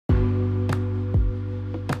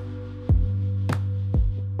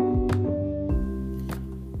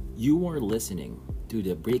You are listening to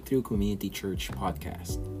the Breakthrough Community Church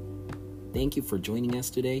podcast. Thank you for joining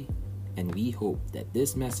us today, and we hope that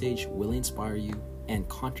this message will inspire you and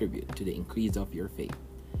contribute to the increase of your faith.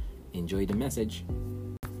 Enjoy the message.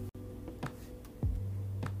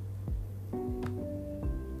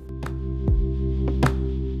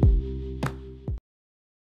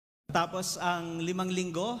 Tapos ang 5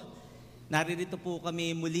 linggo, naririto po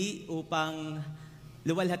kami muli upang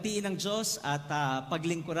luwalhatiin ng Diyos at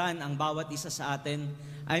paglingkuran ang bawat isa sa atin.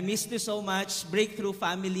 I missed you so much, Breakthrough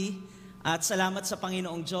family, at salamat sa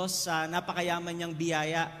Panginoong Diyos sa napakayaman niyang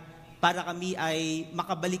biyaya para kami ay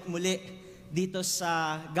makabalik muli dito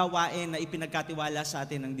sa gawain na ipinagkatiwala sa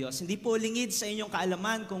atin ng Diyos. Hindi po lingid sa inyong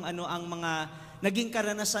kaalaman kung ano ang mga naging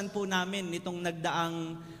karanasan po namin nitong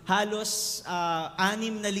nagdaang halos 6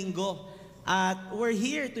 na linggo. At we're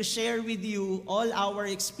here to share with you all our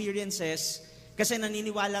experiences kasi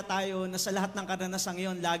naniniwala tayo na sa lahat ng karanasan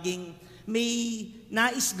ngayon, laging may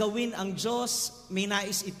nais gawin ang Diyos, may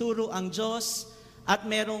nais ituro ang Diyos, at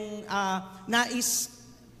merong nais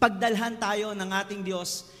pagdalhan tayo ng ating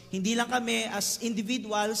Diyos. Hindi lang kami as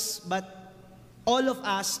individuals, but all of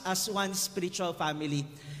us as one spiritual family.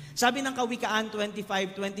 Sabi ng Kawikaan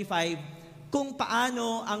 25:25, kung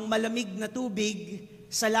paano ang malamig na tubig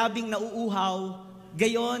sa labing nauuhaw,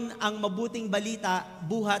 gayon ang mabuting balita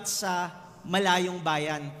buhat sa malayong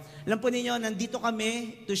bayan. Alam po ninyo, nandito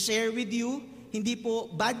kami to share with you, hindi po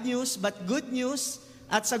bad news, but good news.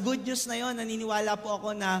 At sa good news na yon, naniniwala po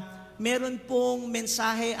ako na meron pong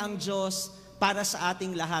mensahe ang Diyos para sa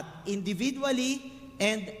ating lahat, individually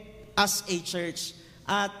and as a church.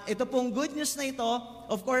 At ito pong good news na ito,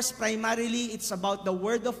 of course, primarily, it's about the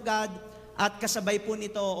Word of God. At kasabay po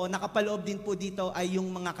nito, o nakapaloob din po dito, ay yung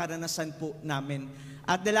mga karanasan po namin.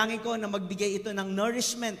 At dalangin ko na magbigay ito ng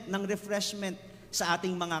nourishment, ng refreshment sa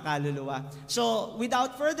ating mga kaluluwa. So,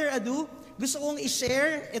 without further ado, gusto kong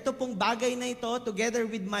i-share ito pong bagay na ito together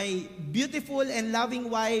with my beautiful and loving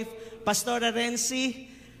wife, Pastora Renzi.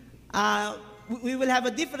 We will have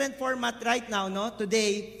a different format right now, no?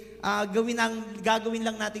 Today, gagawin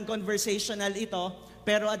lang natin conversational ito,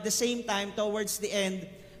 pero at the same time, towards the end,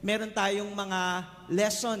 meron tayong mga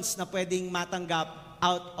lessons na pwedeng matanggap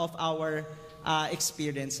out of our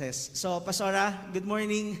experiences. So, Pastora, good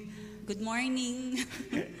morning. Good morning.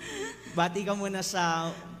 Bati ka muna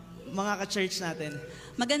sa mga ka-church natin.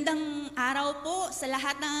 Magandang araw po sa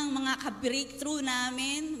lahat ng mga ka-breakthrough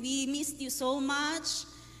namin. We missed you so much.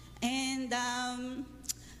 And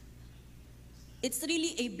it's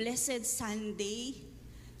really a blessed Sunday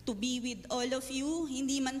to be with all of you.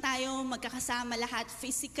 Hindi man tayo magkakasama lahat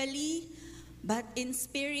physically, but in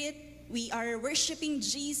spirit, we are worshiping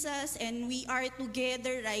Jesus and we are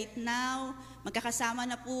together right now. Magkakasama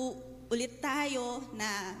na po ulit tayo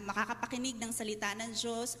na makakapakinig ng salita ng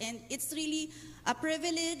Diyos. And it's really a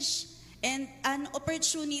privilege and an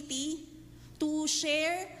opportunity to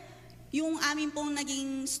share yung aming pong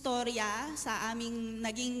naging storya sa aming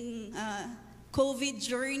naging COVID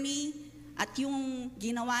journey at yung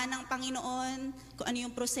ginawa ng Panginoon, kung ano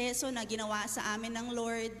yung proseso na ginawa sa amin ng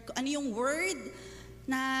Lord, kung ano yung word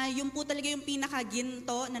na yun po talaga yung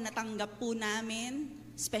pinakaginto na natanggap po namin,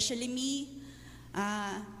 especially me,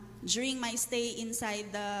 during my stay inside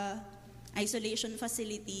the isolation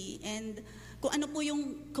facility. And kung ano po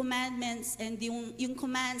yung commandments and yung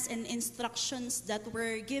commands and instructions that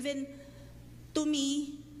were given to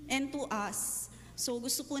me and to us. So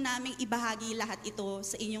gusto po naming ibahagi lahat ito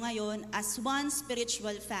sa inyo ngayon as one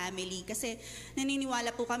spiritual family. Kasi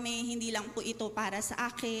naniniwala po kami, hindi lang po ito para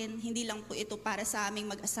sa akin, hindi lang po ito para sa aming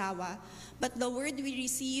mag-asawa. But the word we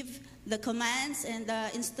receive, the commands and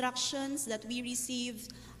the instructions that we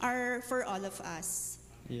receive are for all of us.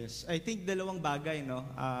 Yes, I think dalawang bagay, no,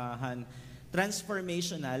 Han?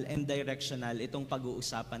 Transformational and directional itong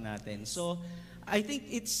pag-uusapan natin. So, I think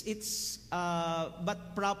it's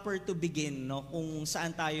but proper to begin, no, kung saan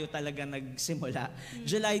tayo talaga nagsimula.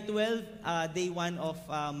 July 12, day 1 of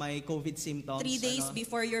my COVID symptoms. 3 days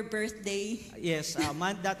before your birthday. Yes,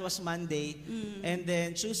 that was Monday. And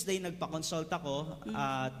then Tuesday, nagpa-consult ako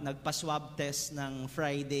at nagpa-swab test ng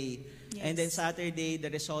Friday. Yes. And then Saturday, the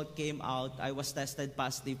result came out. I was tested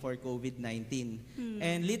positive for COVID-19.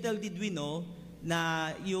 And little did we know na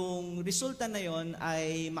yung resulta na yon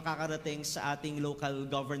ay makakarating sa ating local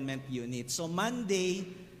government unit. So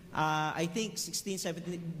Monday, I think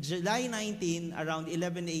July 19, around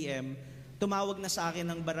 11 a.m., tumawag na sa akin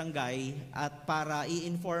ng barangay at para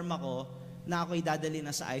i-inform ako na ako'y dadali na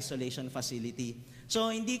sa isolation facility. So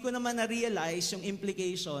hindi ko naman na-realize yung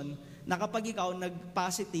implication na kapag ikaw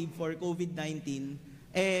nag-positive for COVID-19,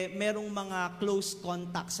 merong mga close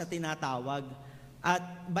contacts sa tinatawag.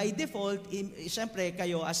 At by default, syempre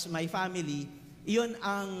kayo as my family, iyon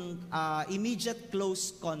ang immediate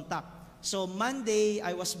close contact. So Monday,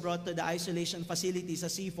 I was brought to the isolation facility sa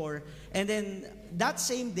C4, and then that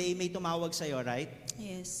same day, may tumawag sa'yo, right?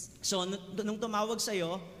 Yes. So nung tumawag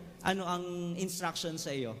sa'yo, ano ang instruction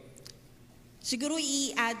sa iyo? Siguro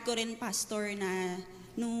i-add ko rin, Pastor, na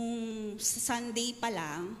nung Sunday pa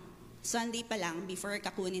lang, before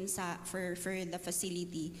kakunin for the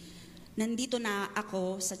facility, nandito na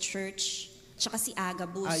ako sa church, tsaka si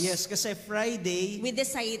Agabus. Yes, kasi Friday, We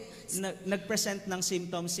decide, nag-present ng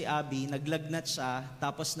symptoms si Abby, naglagnat siya,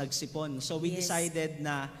 tapos nagsipon. So we Yes. decided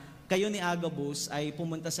na kayo ni Agabus ay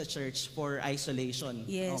pumunta sa church for isolation.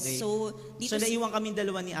 yes. Okay? So, dito So naiwan kaming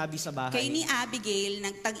dalawa ni Abby sa bahay. Kayo ni Abigail,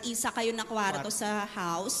 nagtag-isa kayo na kwarto sa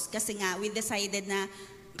house kasi nga we decided na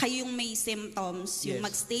kayo yung may symptoms, yung Yes.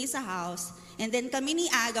 magstay sa house. And then kami ni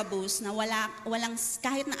Agabus na walang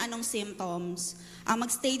kahit na anong symptoms,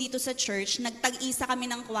 magstay dito sa church, nagtag-isa kami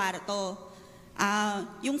ng kwarto.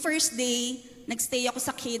 Yung first day, nagstay ako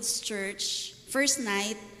sa kids church, first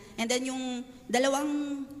night, and then yung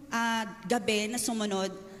dalawang gabi na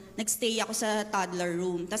sumunod, nagstay ako sa toddler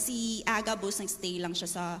room. Tapos si Agabus, nagstay lang siya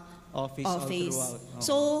sa Office all throughout. Oh.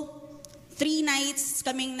 So, 3 nights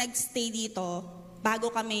kaming nagstay dito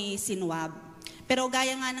bago kami sinwab. Pero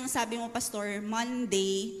gaya nga ng sabi mo, Pastor,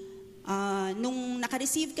 Monday, nung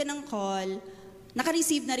naka-receive ka ng call,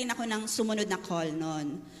 naka-receive na rin ako ng sumunod na call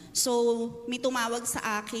noon. So, may tumawag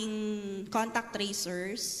sa aking contact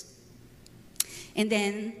tracers. And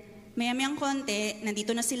then, maya-mayang konti,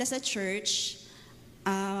 nandito na sila sa church.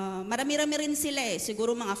 Marami-rami rin sila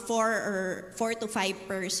siguro mga 4 to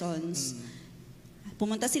 5 persons.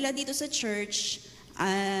 Pumunta sila dito sa church,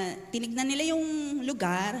 tinignan nila yung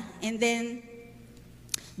lugar, and then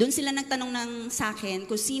doon sila nagtanong sa akin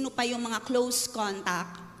kung sino pa yung mga close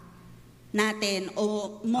contact natin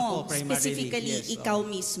o mo, Ako, primarily, specifically yes, ikaw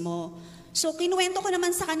mismo. So, kinuwento ko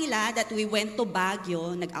naman sa kanila that we went to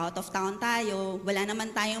Baguio, nag-out of town tayo, wala naman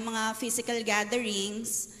tayong mga physical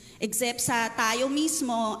gatherings, except sa tayo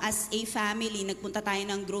mismo as a family, nagpunta tayo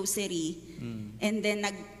ng grocery, and then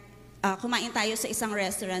kumain tayo sa isang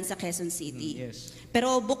restaurant sa Quezon City. Yes.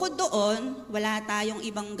 Pero bukod doon, wala tayong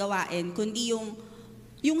ibang gawain, kundi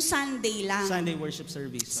yung Sunday lang. Sunday worship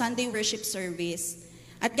service. Sunday worship service.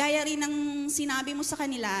 At gaya rin ng sinabi mo sa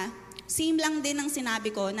kanila, same lang din ang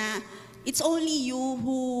sinabi ko na it's only you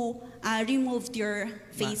who removed your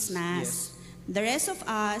face mask. The rest of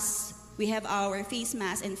us, we have our face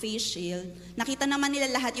mask and face shield. Nakita naman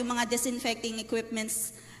nila lahat yung mga disinfecting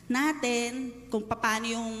equipments natin, kung paano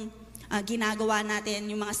yung ginagawa natin,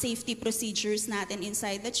 yung mga safety procedures natin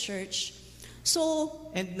inside the church. So,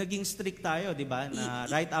 and naging strict tayo, di ba? Na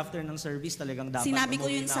right after ng service, talagang dapat sinabi ko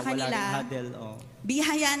umuwi yun na, sa wala kanila. ring huddle. Oh.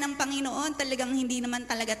 Biyaya ng Panginoon, talagang hindi naman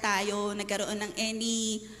talaga tayo nagkaroon ng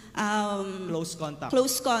any Close contact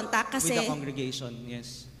close contact kasi with the congregation.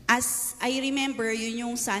 Yes. as I remember, yun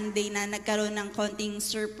yung Sunday na nagkaroon ng konting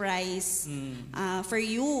surprise for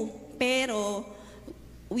you. Pero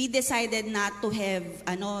we decided not to have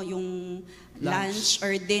yung lunch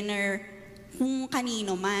or dinner kung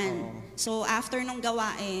kanino man. Oo. So after nung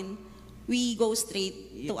gawain, we go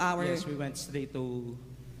straight to our... Yes, we went straight to...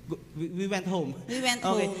 We went home. We went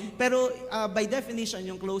Okay. home. Pero by definition,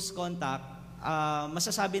 yung close contact,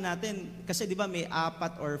 masasabi natin, kasi di ba may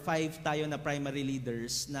 4 or 5 tayo na primary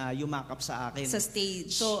leaders na yumakap sa akin. Sa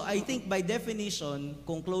stage. So I think by definition,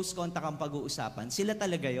 kung close contact ang pag-uusapan, sila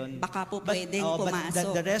talaga yon. Baka po pwedeng pumasok.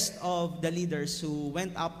 But the rest of the leaders who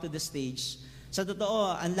went up to the stage, sa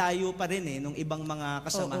totoo, ang layo pa rin nung ibang mga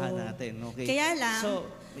kasamahan Oo. natin. Okay? Kaya lang, So,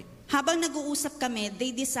 habang nag-uusap kami,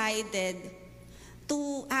 they decided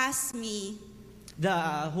to ask me the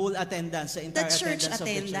whole attendance, the entire the church attendance of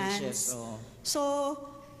the church. attendance. Yes, oo. So,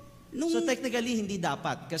 nung... So technically, hindi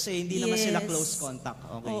dapat kasi hindi naman sila Yes. close contact.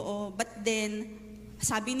 Okay. Oo, but then,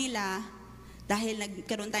 sabi nila, dahil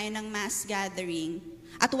nagkaroon tayo ng mass gathering,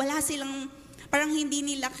 at wala silang, parang hindi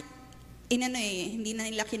nila na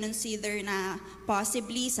nila kinonsider na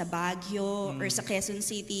possibly sa Baguio or sa Quezon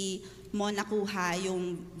City mo nakuha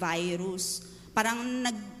yung virus. Parang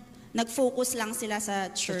nag-focus lang sila sa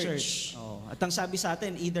Sa church. Oh. At ang sabi sa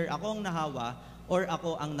atin, either ako ang nahawa or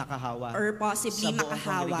ako ang nakahawa. Or possibly sa buong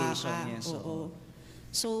makahawa congregation. ka. Yes, Oo.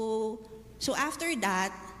 oo. So after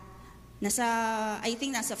that, I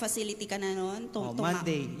think nasa facility ka na noon.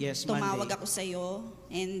 Monday. Yes, Tumawag Monday. ako sa'yo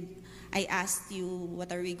and I asked you,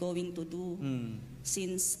 what are we going to do?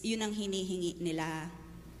 Since yun ang hinihingi nila.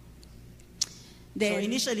 So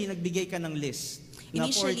initially, nagbigay ka ng list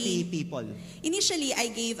na 40 people. Initially,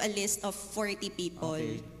 I gave a list of 40 people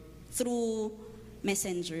Okay. through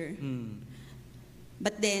Messenger.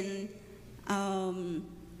 But then,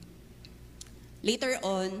 later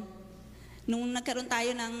on, nung nagkaroon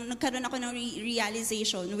ako ng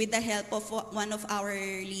realization with the help of one of our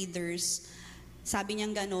leaders, sabi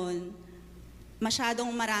niyang ganon, masyadong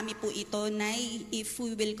marami po ito na if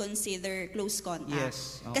we will consider close contact.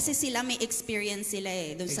 Yes. Oo. Kasi sila may experience sila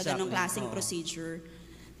doon sa Exactly. ganong klaseng Oo. procedure.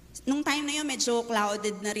 Nung time na yun, medyo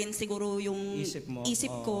clouded na rin siguro yung isip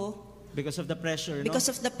Oo. ko. Because of the pressure, no? Because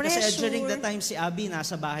of the Kasi pressure. during the time si Abby,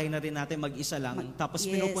 nasa bahay na rin natin mag-isa lang. Tapos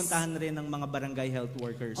Yes. pinupuntahan rin ng mga barangay health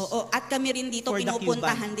workers. Oo, at kami rin dito, For the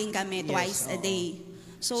pinupuntahan Cuban. din kami Yes, twice a oo. day.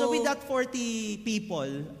 So with that 40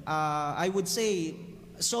 people, I would say,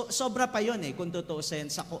 sobra pa yun kung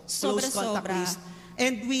tutuusin sa close contact Sobra. list.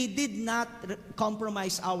 And we did not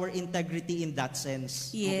compromise our integrity in that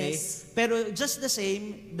sense. Yes. Okay? Pero just the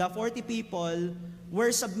same, the 40 people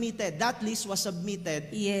were submitted. That list was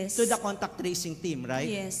submitted Yes. to the contact tracing team, right?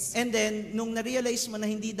 Yes. And then, nung na-realize mo na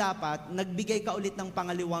hindi dapat, nagbigay ka ulit ng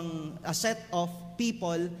pangalawang set of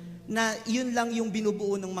people na yun lang yung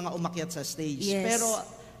binubuo ng mga umakyat sa stage. Yes. Pero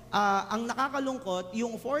ang nakakalungkot,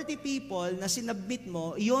 yung 40 people na sinubmit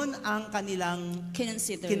mo, yun ang kanilang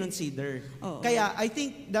kinonsider. Oo. Kaya I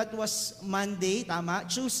think that was Monday, tama?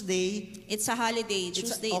 Tuesday. It's a holiday.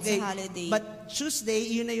 Tuesday, it's a holiday. But Tuesday,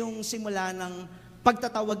 yun na yung simula ng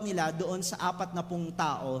pagtatawag nila doon sa 40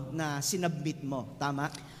 tao na sinubmit mo.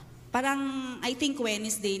 Tama? Parang, I think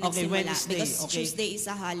Wednesday Okay, nagsimula. Wednesday, Because okay. Tuesday is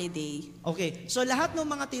a holiday. Okay. So lahat ng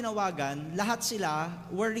mga tinawagan, lahat sila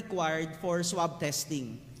were required for swab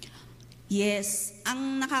testing. Yes.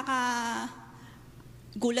 Ang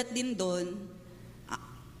nakakagulat din doon,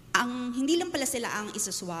 hindi lang pala sila ang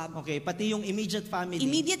isaswab. Okay, pati yung immediate family.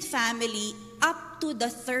 Immediate family up to the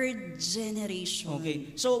 3rd generation.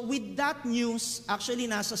 Okay. So with that news, actually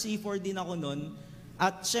nasa C4 din ako noon.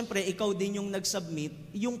 At syempre, ikaw din yung nag-submit.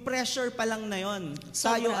 Yung pressure pa lang na yon,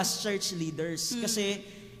 tayo Sobra. as church leaders. Kasi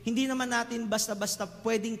hindi naman natin basta-basta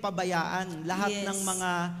pwedeng pabayaan lahat Yes. ng mga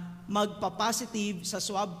magpa-positive sa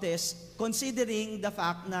swab test, considering the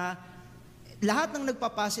fact na lahat ng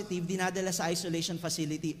nagpa-positive dinadala sa isolation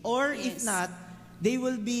facility. Or if Yes. not, they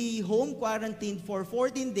will be home quarantined for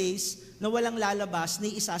 14 days na walang lalabas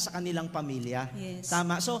ni isa sa kanilang pamilya. Yes.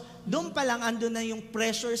 Tama. So, doon pa lang andun na yung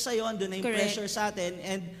pressure sa'yo, andun na yung Correct. pressure sa atin.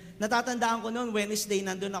 And natatandaan ko noon, Wednesday,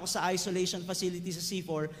 nandun ako sa isolation facility sa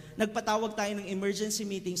C4. Nagpatawag tayo ng emergency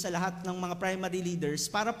meeting sa lahat ng mga primary leaders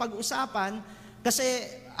para pag-usapan kasi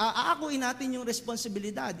aakuin natin yung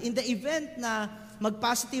responsibilidad. In the event na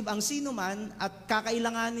mag-positive ang sino man at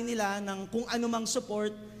kakailanganin nila ng kung anumang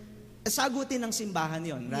support, sagutin ng simbahan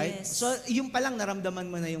yon, right? Yes. So, yung palang naramdaman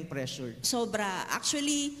mo na yung pressure. Sobra.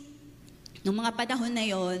 Actually, nung mga panahon na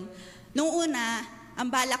yon, nung una, ang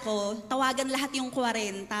bala ko, tawagan lahat yung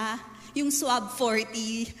 40, yung swab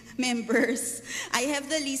 40 members. I have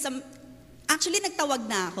the list. Actually, nagtawag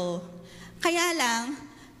na ako. Kaya lang,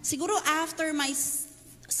 siguro after my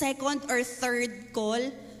second or third call,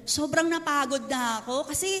 sobrang napagod na ako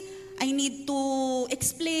kasi I need to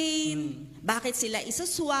explain bakit sila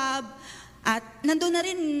isaswab. At nandun na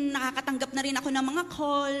rin, nakakatanggap na rin ako ng mga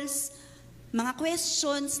calls, mga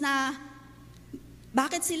questions na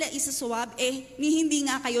bakit sila isaswab? Hindi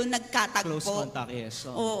nga kayo nagkatagpo. Close contact, yes.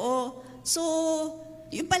 So, Oo. So,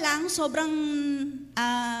 yun pa lang, sobrang,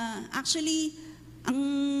 actually,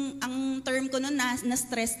 ang term ko nun,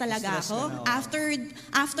 na-stress talaga Na-stress ako. ka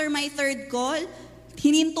na, After my third call,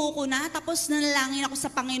 hininto ko na, tapos nanalangin ako sa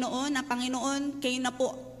Panginoon, na Panginoon, kayo na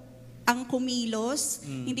po ang kumilos.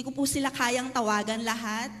 Hindi ko po sila kayang tawagan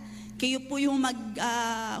lahat. Kayo po yung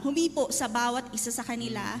humipo sa bawat isa sa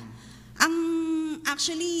kanila.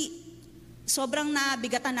 Actually, sobrang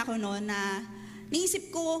nabigatan ako noon na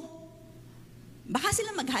naisip ko, baka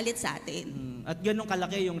sila maghalit sa atin. At ganun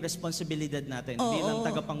kalaki yung responsibilidad natin Oo. bilang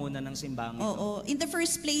tagapanguna ng simbahan. Oo. In the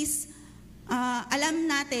first place,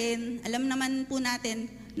 alam naman po natin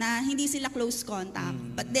na hindi sila close contact.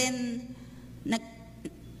 But then,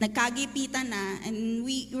 nagkagipitan na and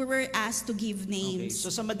we were asked to give Okay. names. So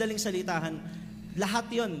sa madaling salitahan, lahat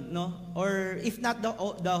yon, no? Or if not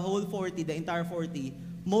the whole 40, the entire 40,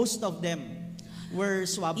 most of them were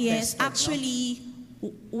swab Yes, tested. actually,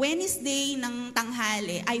 Wednesday ng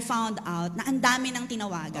tanghali, I found out na ang dami ng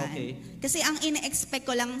tinawagan. Okay. Kasi ang ina-expect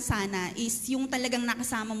ko lang sana is yung talagang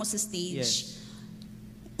nakasama mo sa stage. Yes.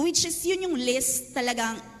 Which is yun yung list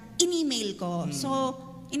talagang in-email ko. So,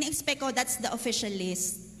 ina-expect ko that's the official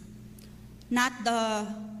list. Not the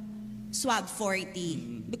swab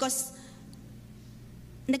 40. Because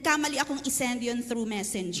nagkamali akong isend yun through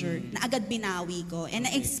messenger na agad binawi ko. And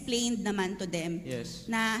I explained naman to them Yes.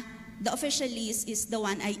 na the official list is the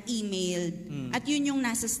one I emailed. At yun yung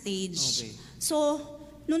nasa stage. Okay. So,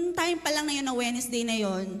 noon time pa lang na yun, na Wednesday na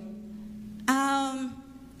yun,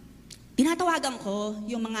 tinatawagan ko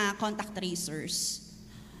yung mga contact tracers.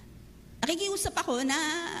 Nakikiusap ako na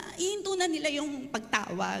ihinto na nila yung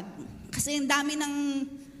pagtawag. Kasi ang dami ng,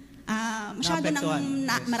 masyado ng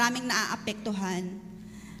maraming naaapektuhan.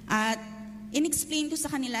 At in-explain ko sa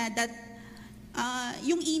kanila that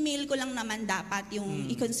yung email ko lang naman dapat yung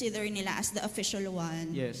i-consider nila as the official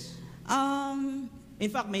one. Yes. In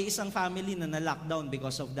fact, may isang family na na-lockdown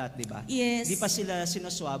because of that, di ba? Yes. Di pa sila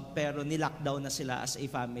sinuswab, pero ni-lockdown na sila as a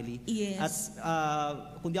family. Yes. At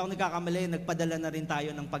kung di ako nagkakamali, nagpadala na rin tayo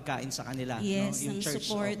ng pagkain sa kanila. Yes, no? Yung ng church,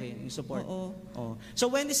 support. okay, yung support. Oo. Oh. So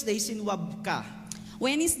Wednesday, sinwab ka.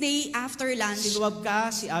 Wednesday after lunch. Sinwab ka,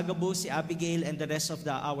 si Agabo, si Abigail, and the rest of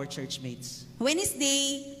our church mates.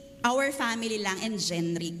 Wednesday, our family lang and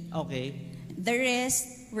Jenrick. Okay. The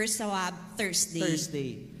rest were swab Thursday.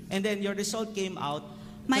 Thursday. And then your result came out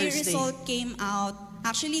My Thursday. result came out.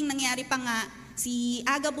 Actually, yung nangyari pa nga, si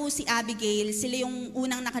Agabo, si Abigail, sila yung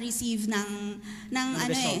unang naka-receive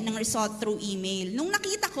ng result through email. Nung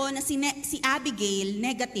nakita ko na si Abigail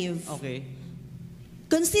negative, Okay.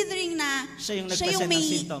 considering na Siya yung nag-present ng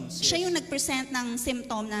symptoms, yes. siya yung nag-present ng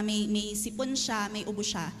symptom na may sipon siya, may ubo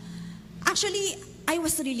siya. Actually, I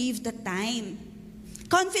was relieved that time.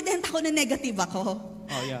 Confident ako na negative ako.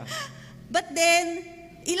 Oh, yeah. But then,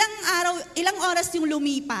 ilang oras yung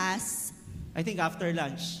lumipas, I think after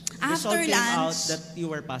lunch, After result came out lunch, that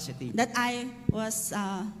you were positive. that I was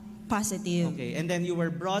positive. Okay, and then you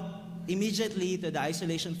were brought immediately to the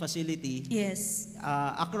isolation facility. Yes.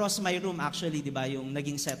 Across my room actually, di ba, yung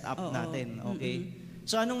naging setup Oo. natin. Okay.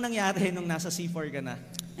 So anong nangyari nung nasa C4 ka na?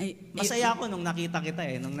 Masaya ako nung nakita kita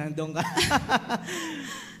nung nandun ka.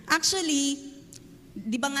 Actually,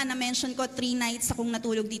 di ba nga na-mention ko, 3 nights akong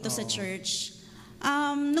natulog dito sa church.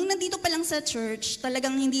 Nung nandito pa lang sa church,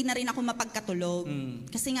 talagang hindi na rin ako mapagkatulog.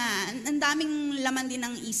 Kasi nga, ang daming laman din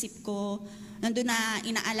ng isip ko. Nandun na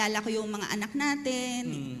inaalala ko yung mga anak natin.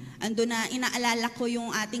 Andun na inaalala ko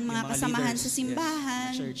yung ating mga kasamahan leaders, sa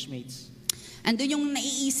simbahan. yes, churchmates. Andun yung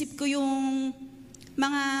naiisip ko yung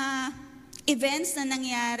mga events na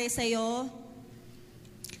nangyari sa'yo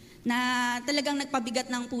na talagang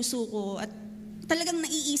nagpabigat ng puso ko at talagang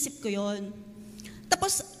naiisip ko yon.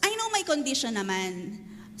 Tapos, I know my condition naman.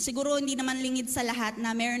 Siguro hindi naman lingid sa lahat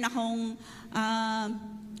na meron akong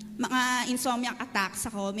mga insomnia attacks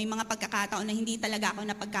ako. May mga pagkakataon na hindi talaga ako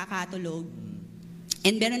napagkakatulog.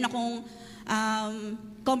 And meron akong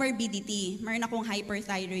comorbidity. Meron akong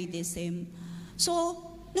hyperthyroidism. So,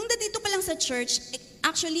 nung nandito pa lang sa church,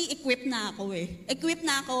 actually, equipped na ako Equipped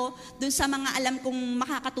na ako dun sa mga alam kong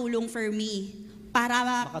makakatulong for me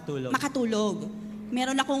para makatulog.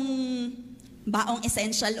 Meron akong baong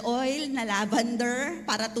essential oil na lavender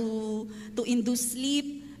para to induce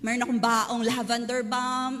sleep. Meron akong baong lavender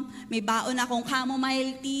balm. May baon akong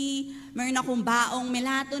chamomile tea. Meron akong baong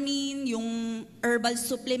melatonin, yung herbal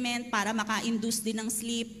supplement para maka-induce din ng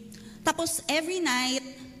sleep. Tapos every night,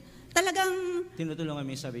 talagang Tinutulungan mo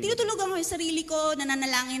yung sarili. tinutulugan ko yung sarili ko,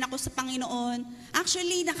 nananalangin ako sa Panginoon.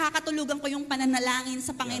 Actually, nakakatulugan ko yung pananalangin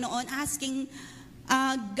sa Panginoon, asking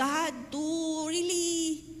God to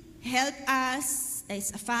really help us as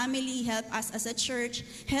a family, help us as a church,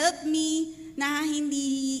 help me na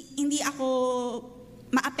hindi ako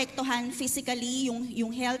maapektuhan physically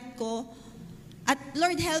yung health ko. At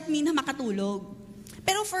Lord, help me na makatulog.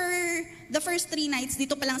 Pero for the first 3 nights,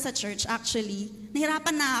 dito pa lang sa church, actually,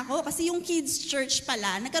 nahirapan na ako kasi yung kids church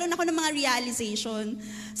pala, nagkaroon ako ng mga realization.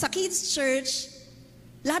 Sa kids church,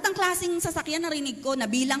 lahat ng klaseng sasakyan narinig ko,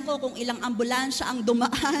 nabilang ko kung ilang ambulansya ang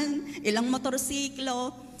dumaan, ilang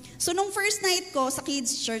motorsiklo. So nung first night ko sa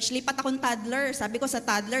kids church, lipat akong toddler. Sabi ko sa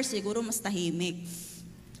toddler, siguro mas tahimik.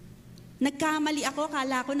 Nagkamali ako,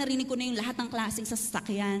 kala ko narinig ko na yung lahat ng klaseng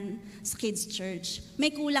sasakyan sa kids church.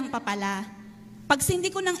 May kulang pa pala. Pag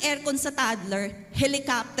sindi ko ng aircon sa toddler,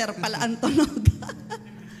 helicopter pala ang tunog.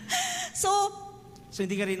 So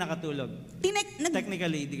hindi ka rin nakatulog?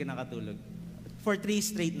 Technically, hindi ka nakatulog. For 3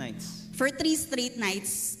 straight nights? For 3 straight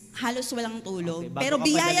nights, halos walang tulog. Okay, pero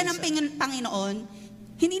biyaya ng sa Panginoon,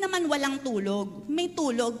 hindi naman walang tulog. May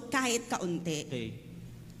tulog kahit kaunti. Okay.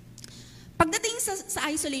 Pagdating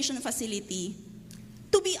sa isolation facility,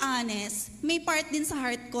 to be honest, may part din sa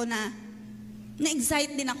heart ko na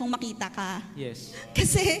na-excite din akong makita ka. Yes.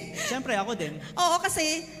 Kasi, Siyempre, ako din. oo,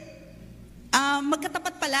 kasi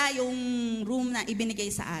magkatapat pala yung room na ibinigay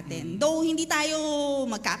sa atin. Though hindi tayo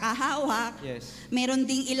magkakahawak, Yes. meron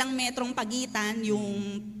ding ilang metrong pagitan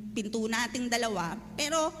yung pinto nating dalawa.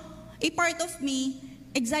 Pero a part of me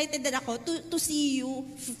excited din ako to see you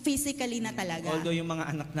physically na talaga. Although yung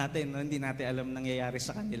mga anak natin, no, hindi natin alam nangyayari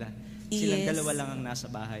sa kanila. Silang Yes. dalawa lang ang nasa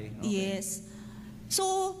bahay. Okay. Yes. So,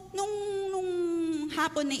 nung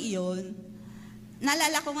hapon na iyon,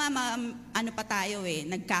 naalala ko nga, ano pa tayo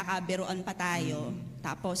nagkakabiruan pa tayo.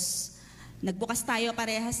 Tapos, nagbukas tayo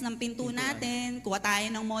parehas ng pinto natin, kuha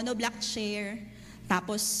tayo ng monoblock chair,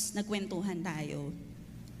 tapos nagkwentuhan tayo.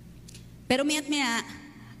 Pero maya,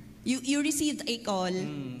 you received a call.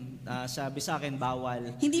 Sabi sa akin,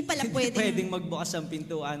 bawal. Hindi pala Hindi pwedeng, pwedeng magbukas ng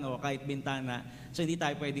pintuan o kahit bintana. So hindi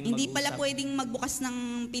tayo pwedeng hindi mag-usap. pala pwedeng magbukas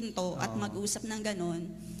ng pinto at mag-usap ng ganon.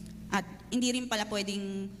 At hindi rin pala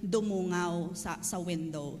pwedeng dumungaw sa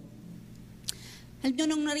window. Alam nyo,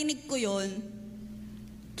 nung narinig ko yon,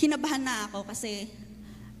 kinabahan na ako kasi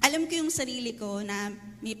alam ko yung sarili ko na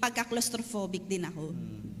may pagka-claustrophobic din ako.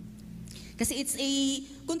 Kasi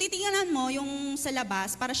kung titingnan mo yung sa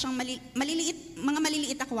labas, para siyang mga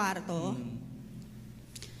maliliit na kwarto.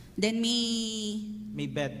 Then May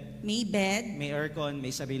bed, may bed, may aircon,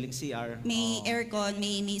 may sariling CR. may aircon,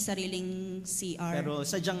 may sariling CR. Pero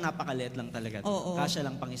sadyang napakaliit lang talaga. Oo. Kasya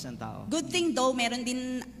lang pang isang tao. Good thing though, meron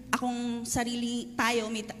din akong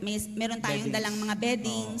meron tayong Beddings. dalang mga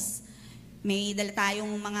beddings. May dala tayong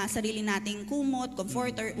mga sarili nating kumot,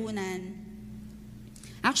 comforter, unan.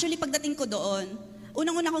 Actually, pagdating ko doon,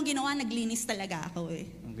 unang-una kong ginawa, naglinis talaga ako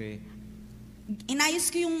Okay. Inayos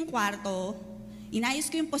ko yung kwarto, inayos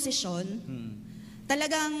ko yung posisyon.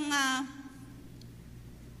 Talagang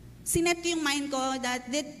sinet ko yung mind ko that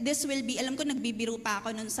this will be, alam ko nagbibiro pa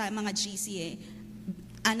ako nun sa mga GC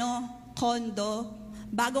condo,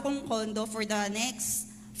 bago kong condo for the next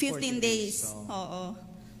 15 days. Oo.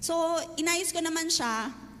 So, inayos ko naman siya.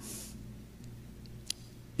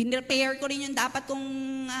 Pinrepare ko rin yung dapat kong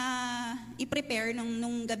i-prepare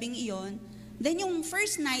nung gabing iyon. Then yung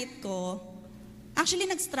first night ko, actually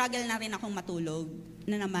nag-struggle na rin akong matulog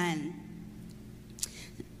na naman.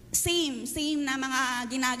 Same na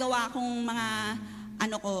mga ginagawa kong mga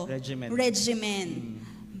regimen.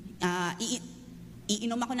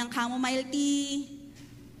 Iinom ako ng chamomile tea.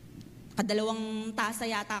 Kadalawang tasa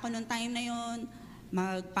yata ako noong time na yon.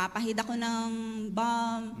 Magpapahid ako ng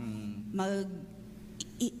balm.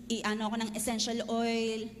 Ako ng essential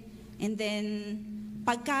oil. And then,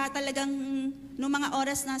 pagka talagang, nung mga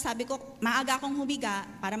oras na sabi ko, maaga akong humiga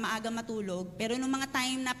para maaga matulog. Pero nung mga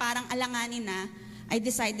time na parang alanganin na, I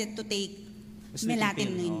decided to take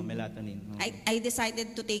melatonin. Melatonin. I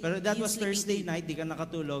decided to take Pero that yung was sleeping Thursday pill. night, di ka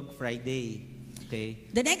nakatulog, Friday. Okay?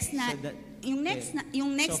 The next night, yung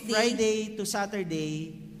next day, Friday to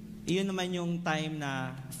Saturday, iyon naman yung time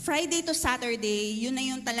na Friday to Saturday, yun na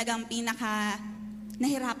yung talagang pinaka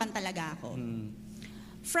nahirapan talaga ako.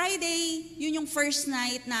 Friday, yun yung first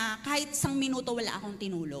night na kahit isang minuto wala akong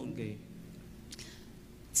tinulog. okay.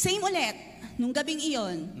 Same ulit, nung gabing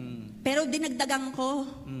iyon. Pero dinagdagan ko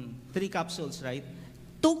 3 capsules, right?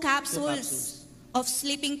 2 capsules of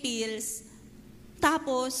sleeping pills.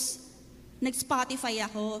 Tapos, nag-Spotify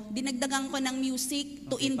ako. Dinagdagan ko ng music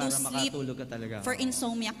to induce para sleep makatulog ka talaga. for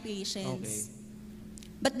insomniac patients. Okay.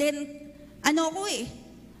 But then,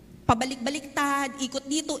 pabalik-baliktad, ikot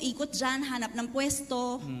dito, ikot dyan, hanap ng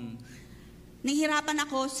pwesto. Nahihirapan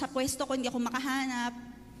ako sa pwesto ko, hindi ako makahanap.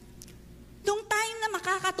 Nung time na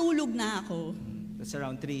makakatulog na ako, That's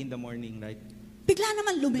around 3 in the morning, right? bigla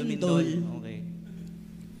naman lumindol. Okay.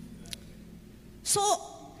 So,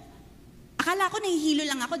 akala ko nahihilo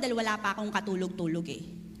lang ako dahil wala pa akong katulog-tulog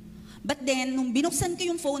But then, nung binuksan ko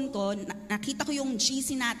yung phone ko, nakita ko yung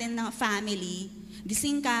GC natin na family,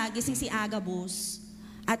 gising ka, gising si Agabus,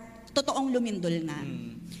 at totoong lumindol nga.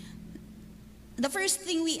 The first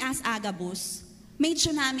thing we asked Agabus, may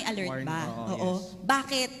tsunami alert ba? Oo. Yes.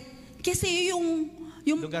 Bakit? Kasi yung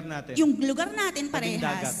Lugar natin. Yung lugar natin Tabing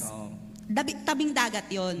dagat, parehas. oo. Tabing dagat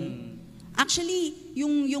yon. Actually,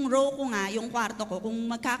 yung row ko nga, yung kwarto ko, kung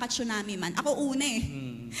magkaka-tsunami man, ako una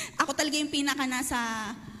Ako talaga yung pinaka nasa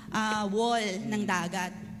wall ng dagat.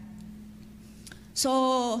 So,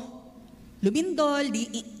 lumindol,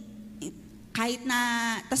 kahit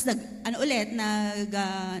na, tas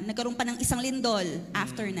nagkaroon pa ng isang lindol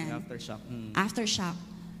after na. Aftershock. Aftershock.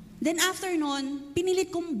 Then after nun,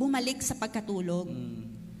 pinilit kong bumalik sa pagkatulog.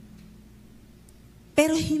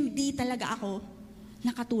 Pero hindi talaga ako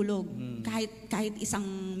nakatulog kahit isang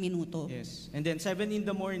minuto. Yes. And then 7 in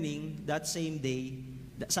the morning, that same day,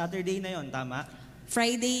 Saturday na yon, tama?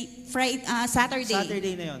 Saturday.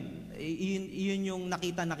 Saturday na yon. Yun yung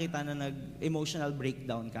nakita na nag-emotional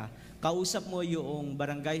breakdown ka. Kausap mo yung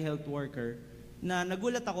barangay health worker na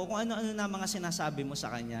nagulat ako kung ano-ano na mga sinasabi mo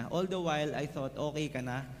sa kanya. All the while, I thought, okay ka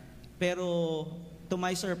na. Pero to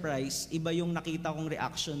my surprise, iba yung nakita kong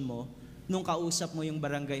reaction mo nung kausap mo yung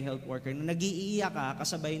barangay health worker. Nung nag-iiyak ka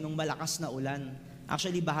kasabay nung malakas na ulan.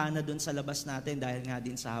 Actually, bahana dun sa labas natin dahil nga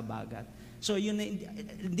din sa habagat. So yun,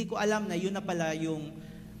 hindi ko alam na yun na pala yung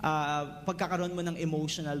pagkakaroon mo ng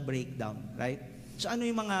emotional breakdown, right? So ano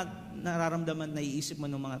yung mga nararamdaman na iisip mo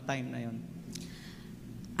nung mga time na yun?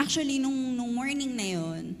 Actually, nung morning na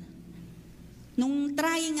yon, nung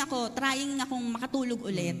trying akong makatulog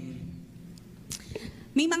ulit,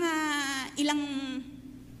 may ilang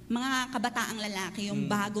mga kabataang lalaki yung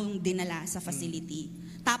bagong dinala sa facility.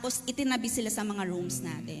 Tapos itinabi sila sa mga rooms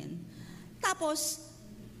natin. Tapos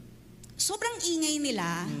sobrang ingay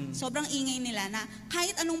nila na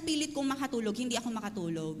kahit anong pilit kong makatulog, hindi ako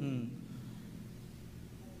makatulog.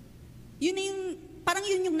 Yun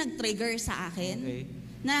yung nag-trigger sa akin. Okay.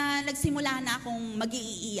 Na nagsimula na akong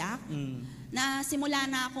mag-iiyak. Na simula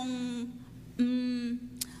na akong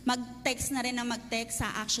mag-text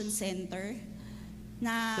sa Action Center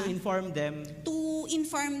na To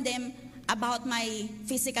inform them about my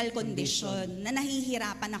physical condition, na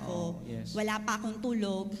nahihirapan ako, yes. wala pa akong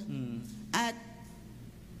tulog. At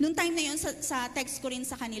noong time na yun, sa text ko rin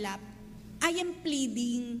sa kanila, I am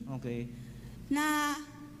pleading na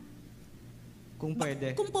kung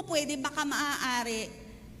pwede. Kung po pwede, baka maaari,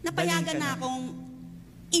 napayagan na akong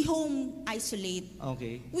i-home isolate.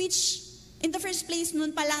 Okay. Which, in the first place,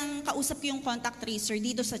 noon palang kausap ko yung contact tracer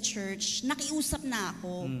dito sa church, nakiusap na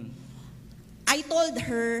ako. I told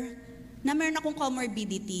her na meron akong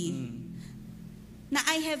comorbidity, na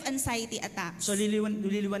I have anxiety attacks. So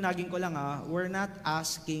liliwanagin ko lang we're not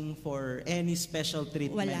asking for any special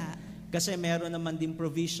treatment. Wala. Kasi meron naman din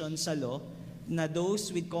provision sa law na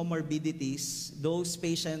those with comorbidities, those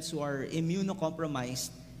patients who are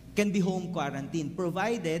immunocompromised, can be home quarantined,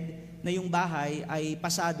 provided na yung bahay ay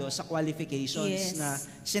pasado sa qualifications na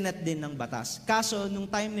sinet din ng batas. Kaso, nung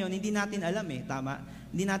time na yun, hindi natin alam tama?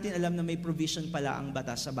 Hindi natin alam na may provision pala ang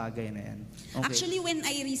batas sa bagay na yan. Okay. Actually, when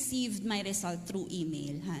I received my result through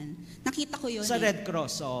email, nakita ko yun. Sa Red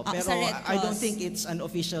Cross, pero sa Red Cross. I don't think it's an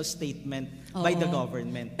official statement by the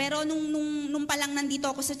government. Pero nung palang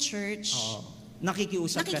nandito ako sa church,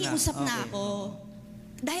 nakikiusap na ako.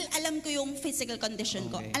 Dahil alam ko yung physical condition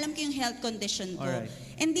ko, alam ko yung health condition ko. Alright.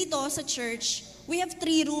 And dito sa church, we have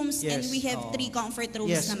 3 rooms and we have 3 comfort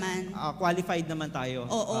rooms naman. Qualified naman tayo.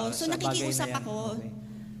 So nakikiusap ako. Okay.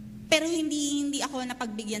 Pero hindi ako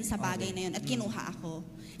napagbigyan sa bagay na yun at kinuha ako.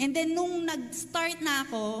 And then nung nag-start na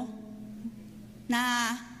ako na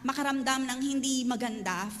makaramdam ng hindi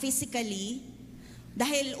maganda physically,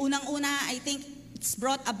 dahil unang-una, I think it's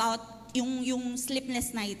brought about yung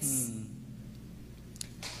sleepless nights.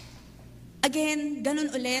 Again, ganun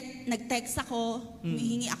ulit, nag-text ako,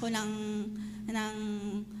 humihingi ako ng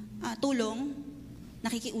tulong,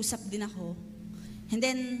 nakikiusap din ako. And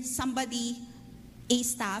then somebody, a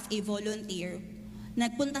staff, a volunteer,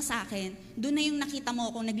 nagpunta sa akin, doon na yung nakita mo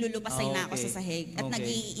akong naglulupasay na ako sa sahig at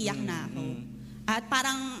nag-iiyak na ako. At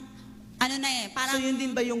parang, parang... So yun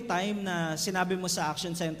din ba yung time na sinabi mo sa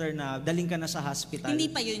Action Center na daling ka na sa hospital? Hindi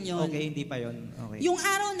pa yun. Okay, hindi pa yun. Okay. Yung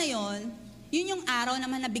araw na yun yung araw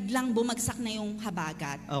naman na biglang bumagsak na yung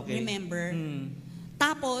habagat. Okay. Remember?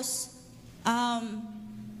 Tapos,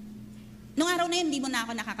 nung araw na yun, hindi mo na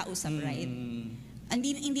ako nakakausap, right?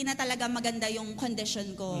 Hindi na talaga maganda yung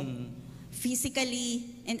condition ko.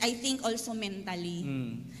 Physically, and I think also mentally.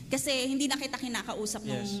 Kasi hindi na kita kinakausap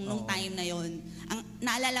nung time na yon.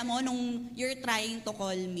 Naalala mo, nung you're trying to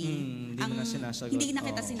call me, hindi na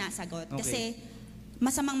kita sinasagot. Kasi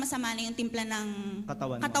masamang-masama na yung timpla ng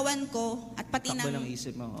katawan ko at pati ng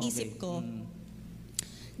isip ko.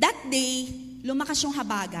 That day, lumakas yung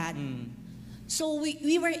habagat. So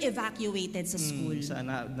we were evacuated sa school. Sa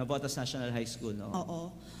Navotas National High School, no? Oo.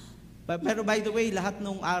 Pero by the way, lahat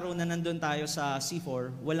nung araw na nandun tayo sa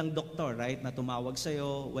C4, walang doktor, right? Na tumawag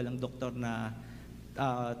sa'yo, walang doktor na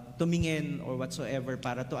tumingin or whatsoever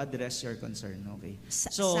para to address your concern, okay?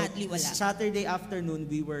 So, sadly, wala. Saturday afternoon,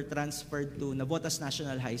 we were transferred to Navotas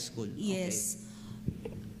National High School. Yes.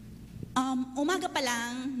 Umaga pa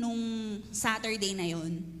lang nung Saturday na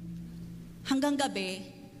yon, hanggang gabi,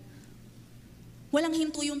 walang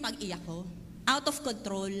hinto yung pag-iyak ko. Out of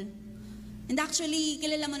control. And actually,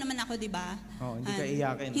 kilala mo naman ako, di ba? Hindi ka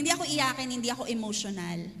iyakin. Hindi ako iyakin, hindi ako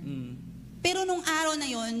emotional. Pero nung araw na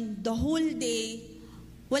yon, the whole day,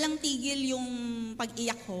 walang tigil yung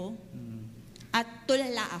pag-iyak ko at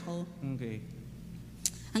tulala ako. Okay.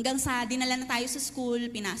 Hanggang sa dinala na tayo sa school,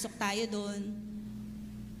 pinasok tayo doon.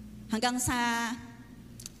 Hanggang sa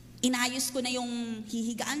inayos ko na yung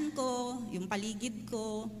hihigaan ko, yung paligid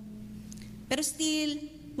ko. Pero still,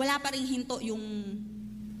 wala pa rin hinto yung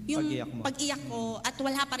Yung pag-iyak mo. pag-iyak ko at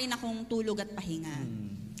wala pa rin akong tulog at pahinga.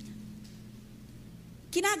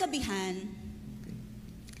 Kinagabihan,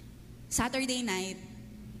 Saturday night,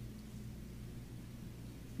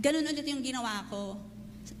 ganun ulit yung ginawa ko.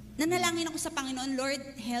 Nanalangin ako sa Panginoon, Lord,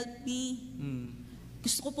 help me.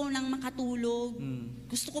 Gusto ko pong nang makatulog.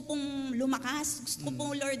 Gusto ko pong lumakas. Gusto ko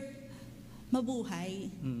pong, Lord,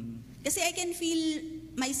 mabuhay. Kasi I can feel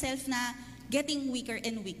myself na getting weaker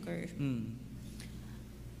and weaker.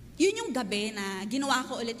 Yun yung gabi na ginawa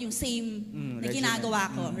ko ulit yung same na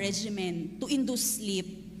ginagawa ko, regimen, to induce sleep.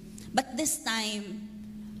 But this time,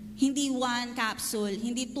 hindi 1 capsule,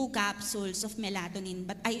 hindi 2 capsules of melatonin,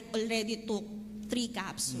 but I already took 3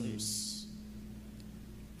 capsules.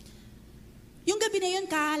 Yung gabi na yun,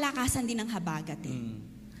 kalakasan din ng habagat eh.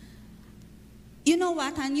 You know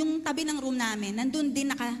what, Han? Yung tabi ng room namin, nandun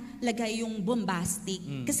din nakalagay yung bombastic.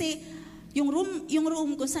 Kasi yung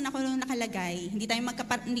room kung saan ako nakalagay, hindi tayo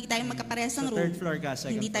magkaparehas ng Sa room. third floor ka,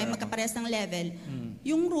 second Hindi tayo floor ako. magkaparehas ng level.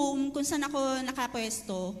 Yung room kung saan ako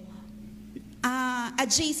nakapwesto,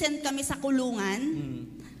 adjacent kami sa kulungan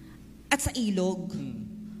at sa ilog.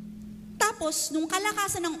 Tapos, nung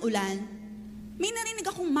kalakasan ng ulan, may narinig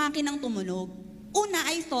akong makinang tumunog. Una,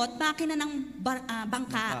 I thought, makina ng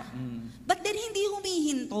bangka. But then, hindi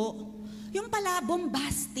humihinto. Yung pala,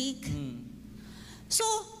 bombastic. So,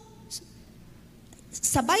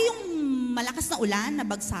 sabay yung malakas na ulan na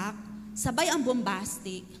bagsak, sabay ang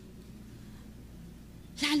bombastic.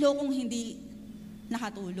 Lalo kong hindi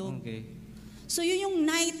nakatulog. Okay. So, yun yung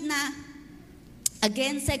night na,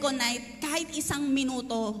 again, second night, kahit 1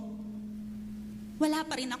 minuto, wala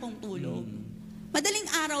pa rin akong tulog. Madaling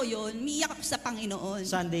araw yon, umiiyak ako sa Panginoon.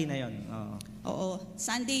 Sunday na yon. Oo. Oo,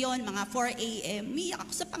 Sunday yon, mga 4 a.m., umiiyak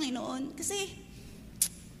ako sa Panginoon. Kasi,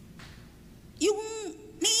 yung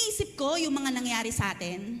naiisip ko, yung mga nangyari sa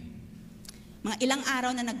atin, mga ilang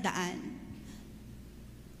araw na nagdaan,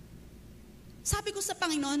 sabi ko sa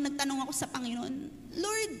Panginoon, nagtanong ako sa Panginoon,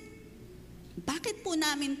 Lord, bakit po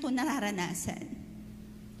namin to nararanasan?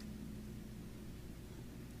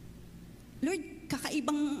 Lord,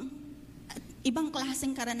 ibang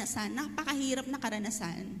klaseng karanasan, napakahirap na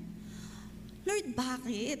karanasan. Lord,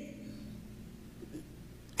 bakit?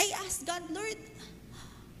 I asked God, Lord,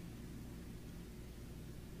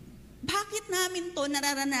 bakit namin to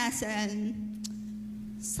nararanasan?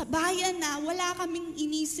 Sa bayan na wala kaming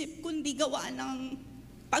inisip kundi gawa ng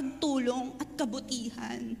pagtulong at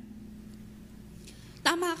kabutihan.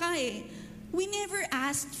 Tama ka eh. We never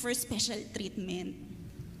asked for special treatment.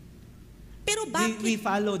 Pero bakit? We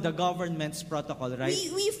follow the government's protocol, right?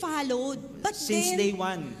 We followed. But Since then, day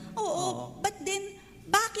one. Oo. But then,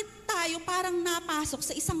 bakit tayo parang napasok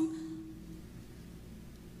sa isang,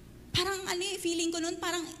 parang feeling ko nun,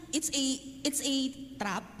 parang it's a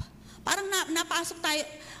trap. Parang napasok tayo,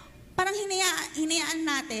 parang hinayaan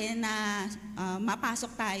natin na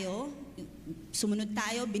mapasok tayo, sumunod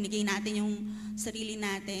tayo, binigay natin yung sarili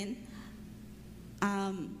natin.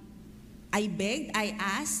 I begged, I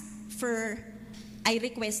asked, I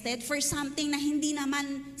requested for something na hindi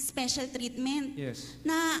naman special treatment. Yes.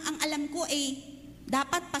 Na ang alam ko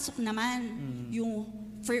dapat pasok naman yung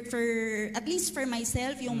for at least for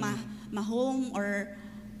myself yung ma-home or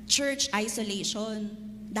church isolation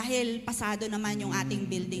dahil pasado naman yung ating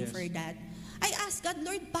building Yes. for that. I asked God,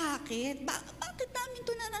 Lord, bakit? Bakit namin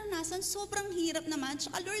ito naranasan? Sobrang hirap naman.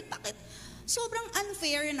 Tsaka Lord, bakit sobrang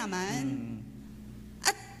unfair naman?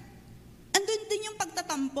 At andun din yung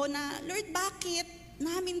pagtatampo na, Lord, bakit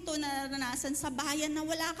namin to naranasan sa bayan na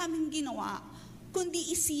wala kaming ginawa,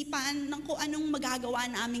 kundi isipan ng kung anong magagawa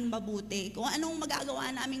naming mabuti, kung anong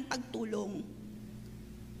magagawa naming pagtulong.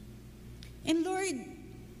 And Lord,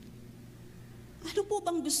 ano po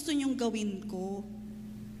bang gusto niyong gawin ko?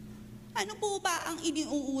 Ano po ba ang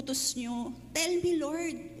iniuutos niyo? Tell me,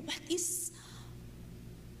 Lord, what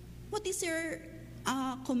is your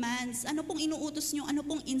commands? Ano pong inuutos niyo? Ano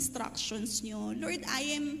pong instructions niyo? Lord,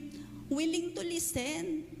 I am willing to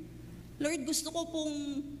listen. Lord, gusto ko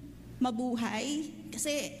pong mabuhay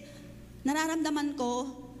kasi nararamdaman ko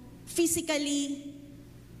physically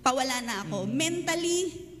pawala na ako.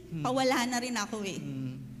 Mentally, pawala na rin ako eh.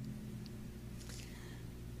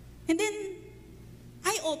 And then,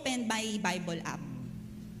 I opened my Bible app.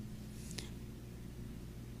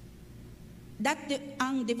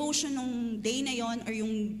 Ang devotion nung day na yon or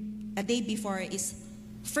yung a day before is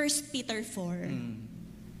 1 Peter 4.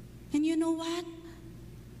 And you know what?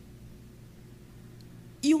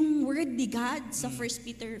 Yung word ni God sa 1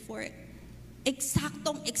 Peter 4,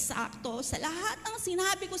 eksaktong-eksakto sa lahat ng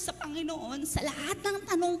sinabi ko sa Panginoon, sa lahat ng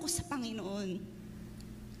tanong ko sa Panginoon.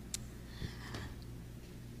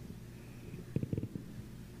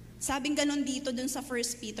 Sabing ganun dito dun sa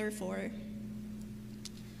 1 Peter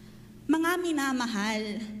 4. Mga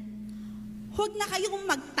minamahal, huwag na kayong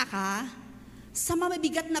magtaka sa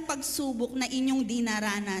mabibigat na pagsubok na inyong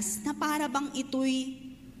dinaranas na para bang ito'y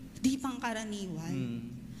di pangkaraniwan.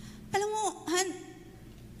 Alam mo,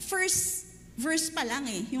 first verse pa lang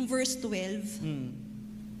yung verse 12.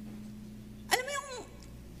 Alam mo yung,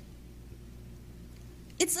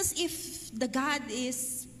 it's as if the God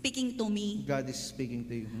is speaking to me. God is speaking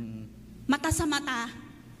to you. Mata sa mata,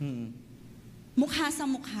 mukha sa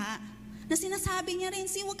mukha, na sinasabi niya rin,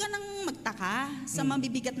 huwag ka nang magtaka sa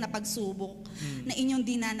mabibigat na pagsubok na inyong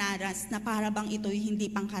dinanaras na para bang ito'y hindi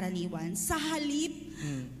pangkaraniwan. Sa halip,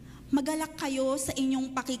 magalak kayo sa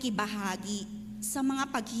inyong pakikibahagi sa mga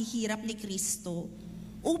paghihirap ni Kristo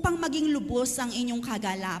upang maging lubos ang inyong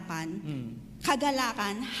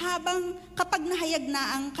kagalakan habang kapag nahayag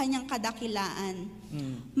na ang kanyang kadakilaan.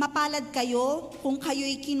 Mapalad kayo kung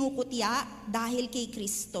kayo'y kinukutya dahil kay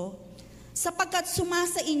Kristo, sapagkat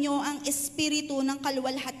sumasa inyo ang espiritu ng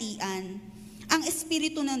kaluwalhatian, ang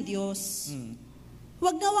espiritu ng Diyos.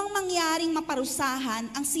 Huwag nawang mangyaring maparusahan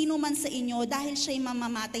ang sino man sa inyo dahil siya'y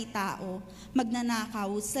mamamatay tao,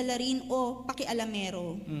 magnanakaw, salarin o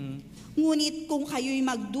pakialamero. Ngunit kung kayo'y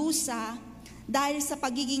magdusa dahil sa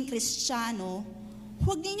pagiging Kristiyano,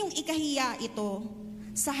 huwag ninyong ikahiya ito.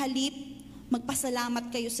 Sa halip, magpasalamat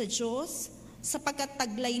kayo sa Diyos sapagkat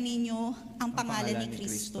taglay ninyo ang pangalan ni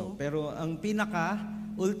Kristo. Pero ang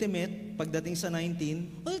ultimate, pagdating sa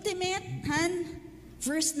 19.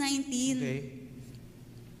 Verse 19. Okay.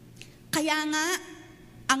 Kaya nga,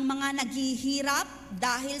 ang mga naghihirap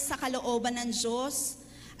dahil sa kalooban ng Diyos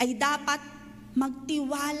ay dapat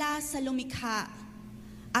magtiwala sa lumikha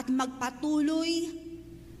at magpatuloy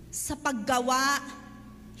sa paggawa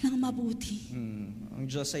ng mabuti.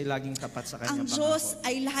 Ang Diyos ay laging tapat sa kanyang Ang pangako. Diyos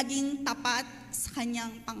ay laging tapat sa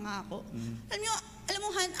kanyang pangako. Alam mo,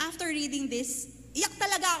 Han, after reading this, iyak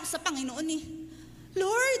talaga ako sa Panginoon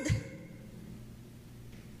Lord,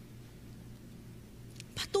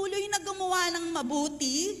 patuloy na gumawa ng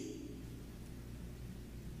mabuti.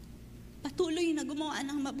 Patuloy na gumawa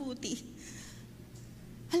ng mabuti.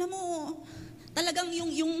 Alam mo, talagang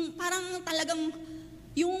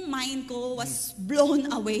yung mind ko was blown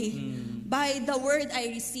away by the word I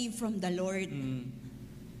received from the Lord.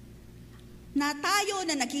 Na tayo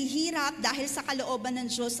na naghihirap dahil sa kalooban ng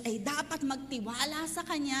Diyos ay dapat magtiwala sa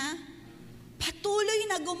Kanya, patuloy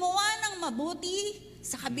na gumawa ng mabuti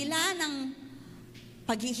sa kabila ng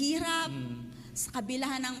paghihirap, sa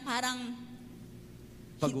kabila ng parang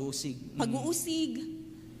pag-uusig,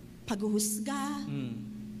 paghuhusga.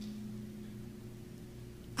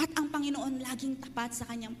 At ang Panginoon laging tapat sa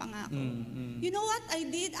kanyang pangako. You know what I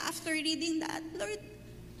did after reading that? Lord,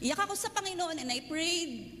 iyak ako sa Panginoon and I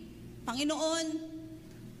prayed, Panginoon,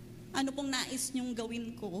 ano pong nais niyong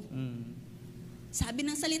gawin ko? Sabi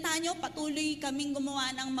ng salita niyo, patuloy kaming gumawa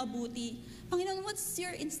ng mabuti. Panginoon, what's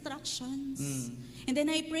your instructions? And then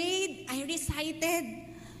I prayed, I recited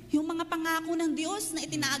yung mga pangako ng Diyos na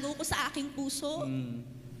itinago ko sa aking puso,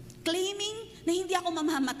 claiming na hindi ako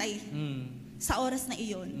mamamatay sa oras na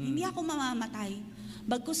iyon. Hindi ako mamamatay.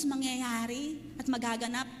 Bagkus mangyayari at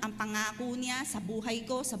magaganap ang pangako niya sa buhay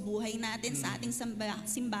ko, sa buhay natin, sa ating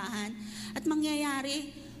simbahan. At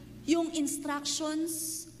mangyayari yung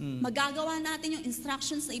instructions, magagawa natin yung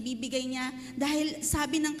instructions na ibibigay niya dahil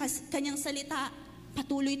sabi ng kanyang salita,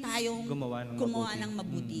 patuloy tayong gumawa ng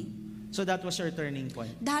mabuti. So that was your turning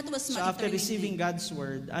point. That was my So after turning receiving point. God's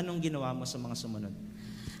word, anong ginawa mo sa mga sumunod?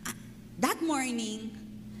 That morning,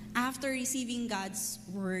 after receiving God's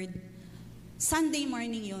word, Sunday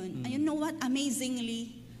morning yun. And you know what?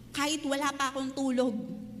 Amazingly, kahit wala pa akong tulog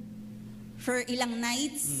for ilang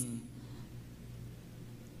nights,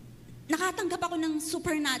 nakatanggap ako ng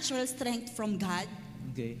supernatural strength from God.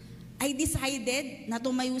 Okay. I decided na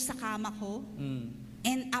tumayo sa kama ko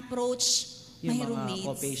and approach Yung my mga roommates.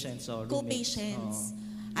 co-patients o roommates. Co-patients.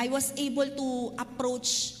 I was able to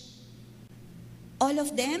approach all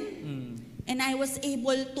of them. And I was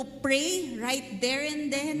able to pray right there and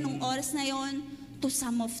then, nung oras na yon, to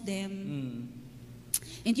some of them.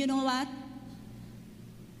 And you know what?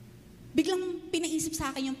 Biglang pinaisip sa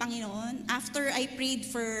akin yung Panginoon after I prayed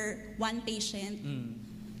for one patient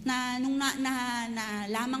na nung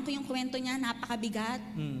nalaman ko yung kwento niya, napakabigat.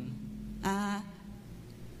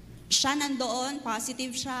 Siya nandoon,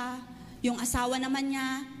 positive siya. Yung asawa naman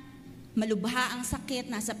niya, malubha ang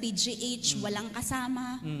sakit, nasa PGH, walang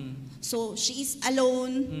kasama. So, she is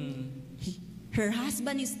alone. Her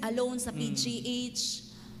husband is alone sa PGH.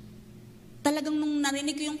 Talagang nung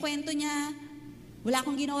narinig ko yung kwento niya, wala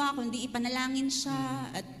akong ginawa kundi ipanalangin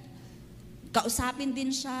siya at kausapin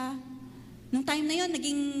din siya. Nung time na yun,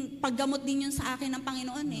 naging paggamot din yun sa akin ng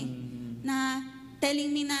Panginoon eh. Na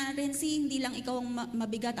telling me na, Renzi, hindi lang ikaw ang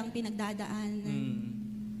mabigat ang pinagdadaan.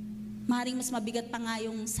 Maring mas mabigat pa nga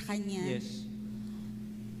yung sa kanya. Yes.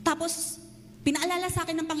 Tapos, pinaalala sa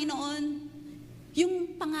akin ng Panginoon,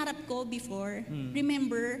 yung pangarap ko before,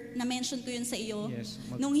 remember, na-mention ko yun sa iyo, Yes.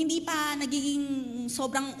 nung hindi pa nagiging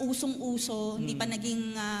sobrang usong-uso, hindi pa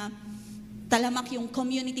naging talamak yung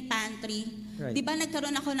community pantry, Right. di ba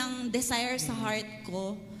nagkaroon ako ng desire sa heart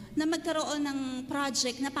ko, na magkaroon ng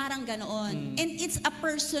project na parang ganoon. And it's a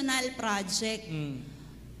personal project.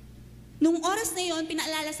 Nung oras na yon,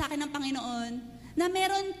 pinaalala sa akin ng Panginoon na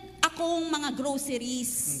meron akong mga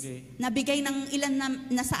groceries na bigay ng ilan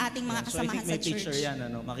na sa ating mga kasamahan so, I think sa church. picture yan,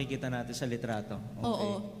 makikita natin sa litrato. Okay.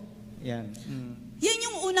 Oo. Yan. Yan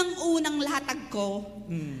yung unang-unang lahatag ko.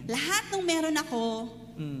 Lahat ng meron ako,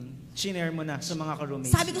 Shinare mo na sa mga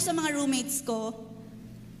ka-roommates. sabi ko sa mga roommates ko,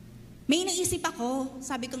 may naisip ako,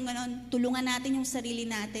 sabi ko gano'n, tulungan natin yung sarili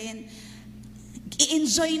natin.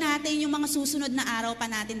 I-enjoy natin yung mga susunod na araw pa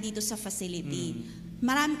natin dito sa facility.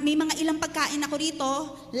 May mga ilang pagkain ako rito,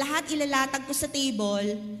 lahat ilalatag ko sa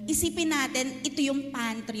table, isipin natin, ito yung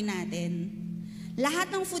pantry natin.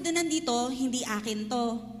 Lahat ng food na nandito, hindi akin to.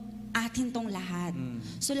 Atin tong lahat.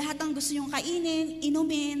 So lahat ng gusto nyong kainin,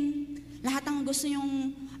 inumin, lahat ng gusto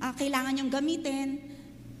nyong kailangan nyong gamitin,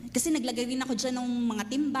 kasi naglagay rin ako dyan ng mga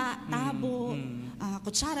timba, tabo,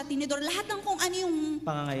 kutsara, tinidor, lahat ng kung ano yung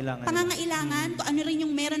pangangailangan, kung ano rin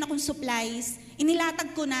yung meron akong supplies,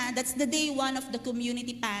 inilatag ko na. That's the day one of the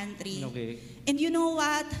community pantry. Okay. And you know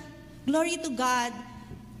what? Glory to God.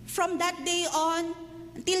 From that day on,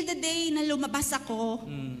 until the day na lumabas ako,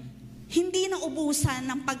 hindi na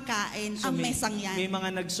ubusan ng pagkain ang mesang yan. May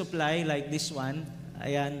mga nag-supply like this one.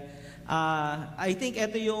 Ayan. I think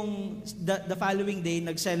ito yung the following day,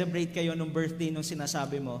 nag-celebrate kayo ng birthday nung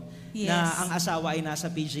sinasabi mo na ang asawa ay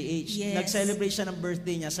nasa PGH. Yes. Nag-celebrate siya ng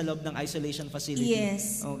birthday niya sa loob ng isolation facility.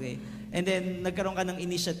 Yes. Okay. And then nagkaroon ka ng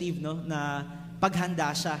initiative, no, na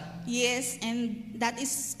paghanda siya. Yes, and that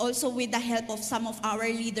is also with the help of some of our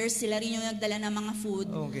leaders. Sila rin yung nagdala ng mga food.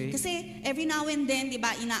 Okay. Kasi every now and then, di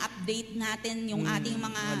ba, ina-update natin yung ating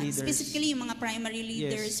mga leaders. Specifically yung mga primary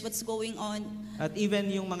leaders, what's going on. At even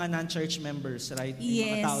yung mga non-church members, right? Yung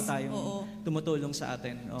mga Yes, tao tayong oo. tumutulong sa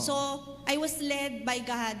atin. Oo. So, I was led by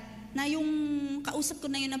God na yung kausap ko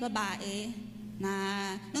na yun na babae, na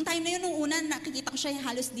nung time na yun, nung una, nakikita ko siya,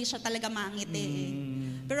 halos di siya talaga mangiti.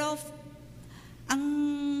 Pero, ang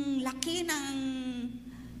laki ng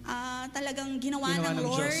talagang ginawa ng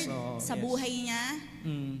Lord Diyos. sa buhay niya.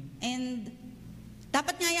 And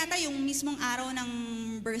dapat nga yata yung mismong araw ng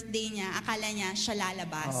birthday niya, akala niya siya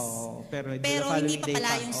lalabas. Pero hindi pa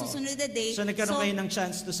pala yung susunod na day. So nagkaroon kayo ng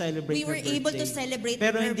chance to celebrate we were her birthday. able to celebrate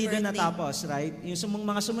Pero her hindi birthday. doon natapos, right? Yung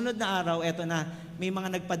mga sumunod na araw, eto na, may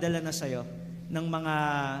mga nagpadala na sa'yo ng mga...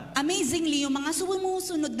 Amazingly, yung mga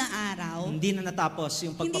sumusunod na araw, Hindi na natapos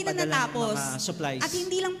yung hindi na pagpapadala ng natapos. mga supplies. At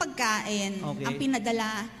hindi lang pagkain ang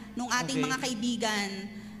pinadala ng ating mga kaibigan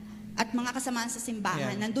at mga kasamahan sa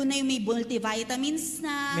simbahan. Nandun na yung may multivitamins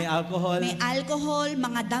na, may alcohol,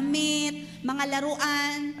 mga damit, mga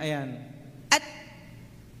laruan. At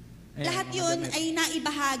lahat yun ay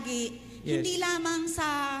naibahagi. Hindi lamang sa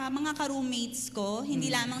mga ka-roommates ko,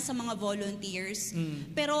 hindi lamang sa mga volunteers,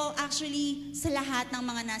 pero actually sa lahat ng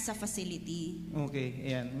mga nasa facility. Okay,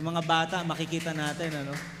 ayan. Mga bata, makikita natin,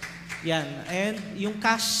 ano? Yan. And yung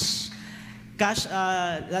cash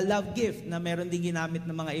love gift na meron din ginamit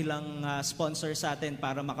ng mga ilang sponsors sa atin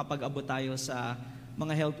para makapag-abot tayo sa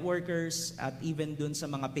mga health workers at even dun sa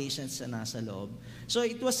mga patients na nasa loob. So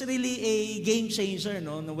it was really a game changer,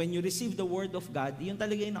 no? When you receive the Word of God, yun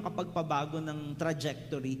talaga yung nakapagpabago ng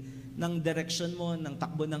trajectory, ng direction mo, ng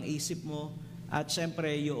takbo ng isip mo. At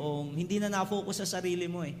syempre, yung hindi na na-focus sa sarili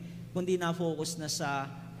mo kundi na-focus na sa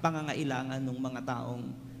pangangailangan ng mga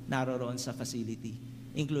taong naroroon sa facility,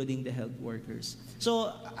 including the health workers. So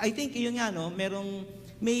I think yun nga, no?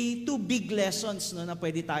 May two big lessons, no, na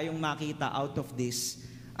pwede tayong makita out of this.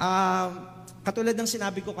 Katulad ng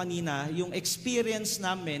sinabi ko kanina, yung experience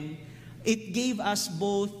namin, it gave us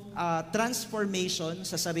both transformation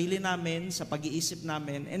sa sarili namin, sa pag-iisip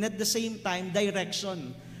namin, and at the same time,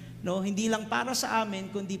 direction. No? Hindi lang para sa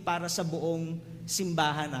amin, kundi para sa buong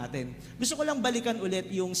simbahan natin. Gusto ko lang balikan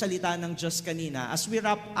ulit yung salita ng Diyos kanina as we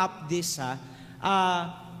wrap up this.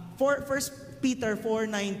 First Peter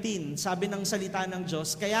 4:19, sabi ng salita ng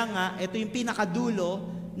Diyos, kaya nga, ito yung pinakadulo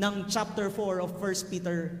ng chapter 4 of 1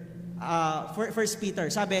 Peter.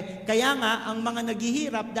 Sabi, kaya nga, ang mga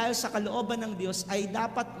naghihirap dahil sa kalooban ng Diyos ay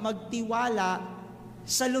dapat magtiwala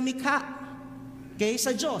sa lumikha,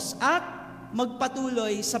 sa Diyos, at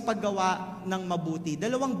magpatuloy sa paggawa ng mabuti.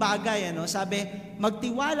 Dalawang bagay, sabi,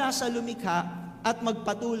 magtiwala sa lumikha at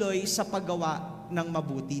magpatuloy sa paggawa ng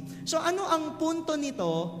mabuti. So ano ang punto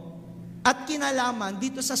nito at kinalaman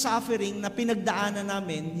dito sa suffering na pinagdaanan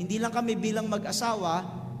namin, hindi lang kami bilang mag-asawa,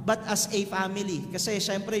 but as a family. Kasi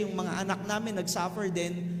syempre yung mga anak namin nagsuffer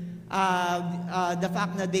din, the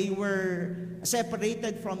fact na they were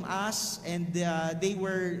separated from us and they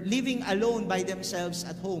were living alone by themselves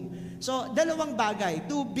at home. So, dalawang bagay,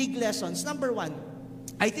 two big lessons. Number one,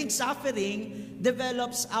 I think suffering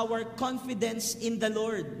develops our confidence in the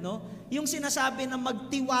Lord, no? Yung sinasabi na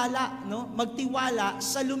magtiwala, no? Magtiwala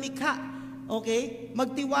sa lumikha. Okay?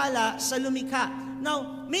 Magtiwala sa lumikha.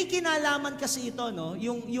 Now, may kinalaman kasi ito, no?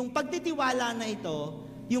 Yung pagtitiwala na ito,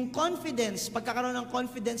 yung confidence, pagkakaroon ng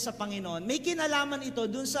confidence sa Panginoon, may kinalaman ito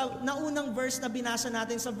dun sa naunang verse na binasa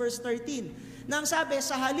natin sa verse 13. Nang sabi,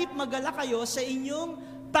 sa halip magala kayo sa inyong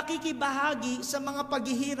pakikibahagi sa mga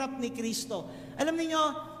paghihirap ni Kristo. Alam niyo,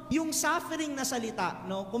 yung suffering na salita,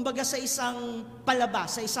 no? Kumbaga sa isang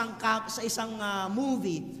palabas, sa isang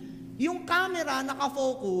movie, yung camera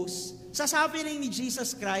nakafocus sa suffering ni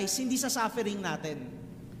Jesus Christ, hindi sa suffering natin.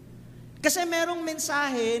 Kasi merong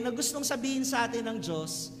mensahe na gustong sabihin sa atin ng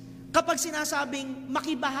Diyos kapag sinasabing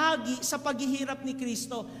makibahagi sa paghihirap ni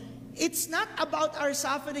Kristo. It's not about our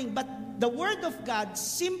suffering, but the Word of God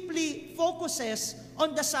simply focuses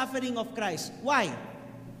on the suffering of Christ. Why?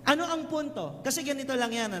 Ano ang punto? Kasi ganito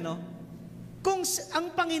lang yan, Kung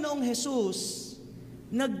ang Panginoong Jesus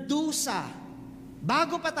nagdusa,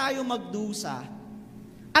 bago pa tayo magdusa,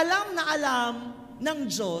 alam na alam ng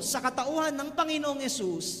Diyos sa katauhan ng Panginoong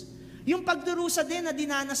Jesus, yung pagdurusa din na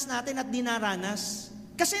dinanas natin at dinaranas.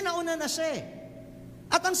 Kasi nauna na siya eh.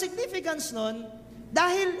 At ang significance nun,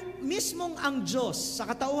 dahil mismong ang Diyos sa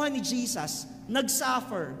katauhan ni Jesus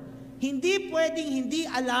nag-suffer, hindi pwedeng hindi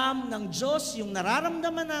alam ng Diyos yung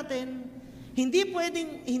nararamdaman natin, hindi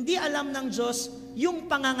pwedeng hindi alam ng Diyos yung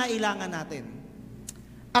pangangailangan natin.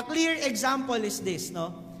 A clear example is this,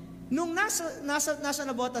 no? Nung nasa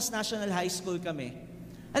Navotas National High School kami,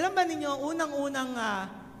 alam ba ninyo, unang-unang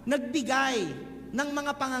nagbigay ng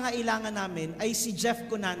mga pangangailangan namin ay si Jeff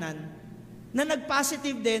Cunanan na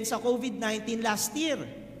nag-positive din sa COVID-19 last year.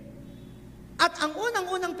 At ang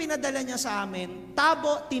unang-unang pinadala niya sa amin,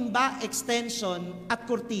 tabo, timba, extension at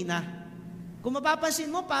kurtina. Kung mapapansin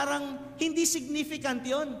mo, parang hindi significant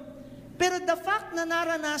yon. Pero the fact na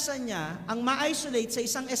naranasan niya ang ma-isolate sa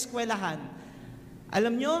isang eskwelahan,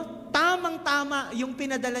 alam nyo, tamang-tama yung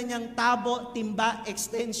pinadala niyang tabo, timba,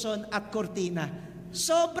 extension at kurtina.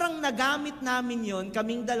 Sobrang nagamit namin yon,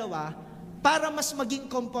 kaming dalawa, para mas maging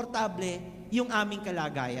komportable yung aming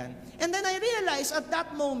kalagayan. And then I realized at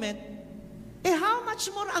that moment, how much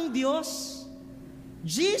more ang Diyos?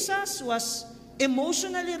 Jesus was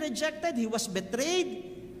emotionally rejected. He was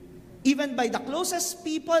betrayed, even by the closest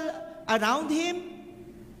people around Him.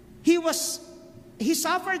 He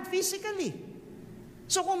suffered physically.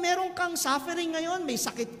 So kung meron kang suffering ngayon, may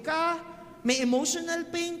sakit ka, may emotional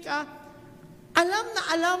pain ka, alam na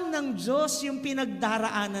alam ng Diyos yung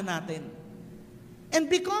pinagdaraanan natin.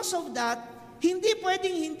 And because of that, hindi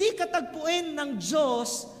pwedeng hindi katagpuin ng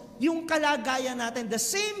Diyos yung kalagayan natin. The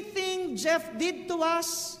same thing Jeff did to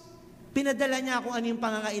us, pinadala niya kung ano yung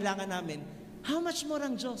pangangailangan namin. How much more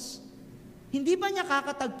ang Diyos? Hindi ba niya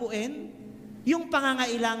kakatagpuin yung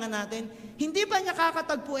pangangailangan natin? Hindi ba niya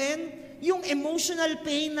kakatagpuin yung emotional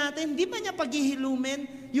pain natin? Hindi ba niya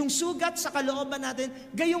paghihilumin yung sugat sa kalooban natin?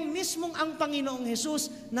 Gayong mismong ang Panginoong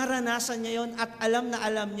Jesus, naranasan niya yon at alam na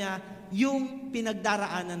alam niya yung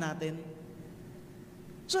pinagdaraanan natin.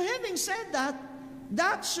 So having said that,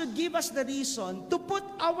 that should give us the reason to put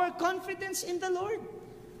our confidence in the Lord.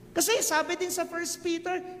 Kasi sabi din sa 1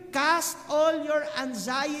 Peter, cast all your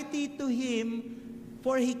anxiety to Him,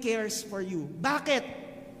 for He cares for you. Bakit?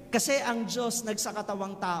 Kasi ang Diyos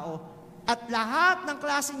nagsakatawang tao, at lahat ng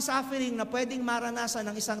klaseng suffering na pwedeng maranasan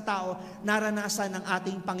ng isang tao, naranasan ng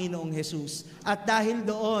ating Panginoong Jesus. At dahil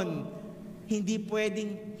doon, hindi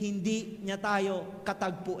pwedeng hindi niya tayo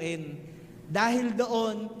katagpuin. Dahil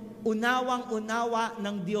doon, unawang-unawa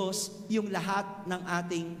ng Diyos yung lahat ng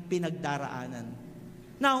ating pinagdaraanan.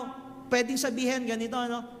 Now, pwedeng sabihin ganito,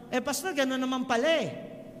 Pastor, gano'n naman pala eh.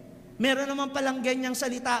 Meron naman palang ganyang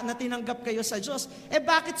salita na tinanggap kayo sa Diyos.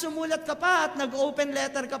 Bakit sumulat ka pa at nag-open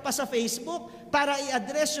letter ka pa sa Facebook para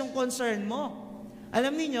i-address yung concern mo?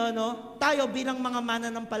 Alam niyo, tayo bilang mga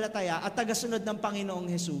mananampalataya at tagasunod ng Panginoong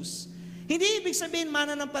Jesus, hindi ibig sabihin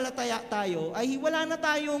mananampalataya tayo ay wala na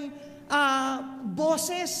tayong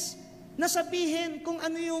boses na sabihin kung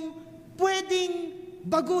ano yung pwedeng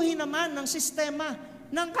baguhin naman ng sistema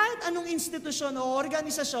ng kahit anong institusyon o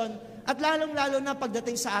organisasyon at lalong-lalo na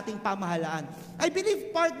pagdating sa ating pamahalaan. I believe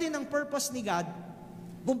part din ng purpose ni God,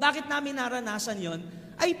 kung bakit namin naranasan yon,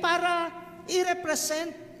 ay para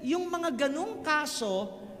i-represent yung mga ganung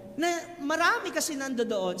kaso na marami kasi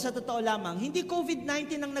nandoon, sa totoo lamang, hindi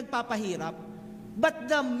COVID-19 ang nagpapahirap, but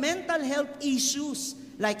the mental health issues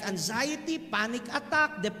like anxiety, panic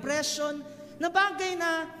attack, depression, na bagay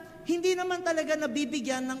na hindi naman talaga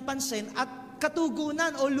nabibigyan ng pansin at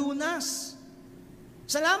katugunan o lunas.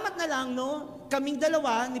 Salamat na lang, no? Kaming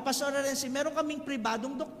dalawa, ni Pastor Renzi, meron kaming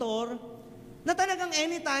pribadong doktor na talagang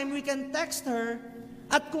anytime we can text her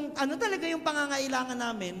at kung ano talaga yung pangangailangan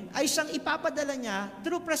namin, ay siyang ipapadala niya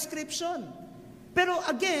through prescription. Pero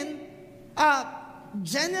again,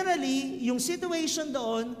 generally, yung situation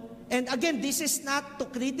doon, and again, this is not to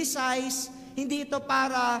criticize, hindi ito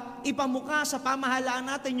para ipamukha sa pamahalaan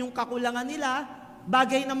natin yung kakulangan nila.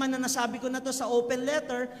 Bagay naman na nasabi ko na to sa open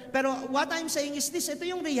letter, pero what I'm saying is this, ito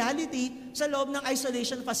yung reality sa loob ng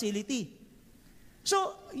isolation facility. So,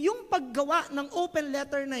 yung paggawa ng open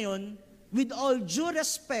letter na yon, with all due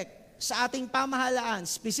respect sa ating pamahalaan,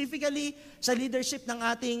 specifically sa leadership ng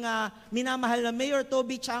ating minamahal na Mayor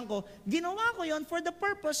Toby Chanco, ginawa ko yon for the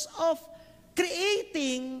purpose of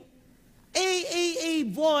creating a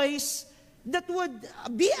voice that would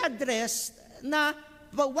be addressed na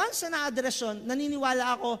once na na-address yun,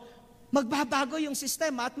 naniniwala ako, magbabago yung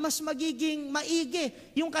sistema at mas magiging maigi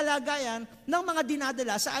yung kalagayan ng mga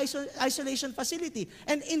dinadala sa isolation facility.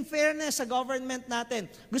 And in fairness sa government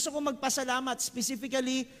natin, gusto ko magpasalamat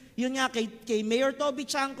specifically, yun nga kay Mayor Toby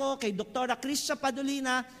Chanco, kay Dr. Cristia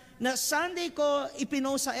Padulina, na Sunday ko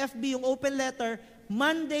ipinost sa FB yung open letter,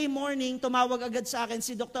 Monday morning, tumawag agad sa akin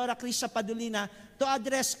si Dr. Cristia Padulina to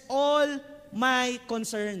address all my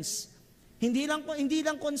concerns. Hindi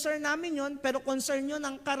lang concern namin yon, pero concern yun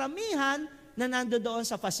ng karamihan na nandoon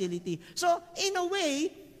sa facility. So, in a way,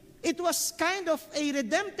 it was kind of a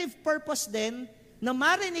redemptive purpose din na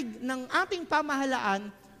marinig ng ating pamahalaan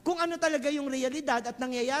kung ano talaga yung realidad at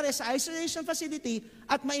nangyayari sa isolation facility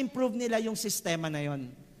at ma-improve nila yung sistema na yon.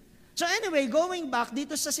 So anyway, going back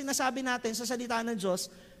dito sa sinasabi natin sa salita ng Diyos,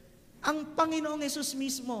 ang Panginoong Hesus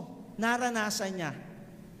mismo, naranasan niya.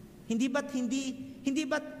 Hindi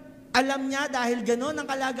ba't alam niya dahil gano'n ang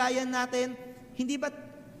kalagayan natin, hindi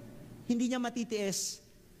niya matitiis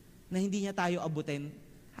na hindi niya tayo abutin?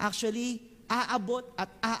 Actually, aabot at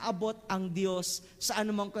aabot ang Diyos sa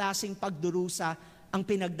anumang klaseng pagdurusa ang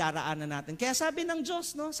pinagdaraanan natin. Kaya sabi ng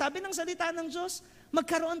Diyos, no? Sabi ng salita ng Diyos,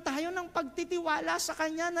 magkaroon tayo ng pagtitiwala sa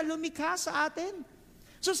Kanya na lumikha sa atin.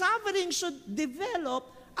 So suffering should develop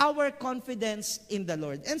our confidence in the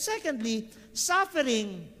Lord. And secondly,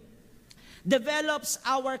 suffering develops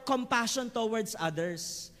our compassion towards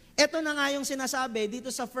others. Ito na nga yung sinasabi dito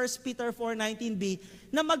sa 1 Peter 4:19b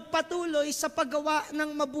na magpatuloy sa paggawa ng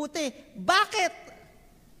mabuti. Bakit?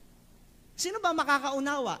 Sino ba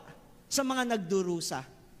makakaunawa sa mga nagdurusa?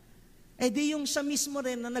 Di yung siya mismo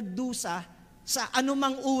rin na nagdusa sa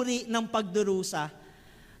anumang uri ng pagdurusa.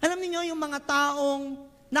 Alam niyo yung mga taong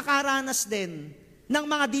nakaranas din ng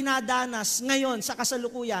mga dinadanas ngayon sa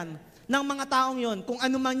kasalukuyan ng mga taong yon, kung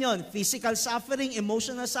ano man yon, physical suffering,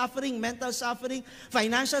 emotional suffering, mental suffering,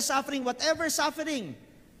 financial suffering, whatever suffering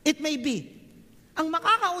it may be. Ang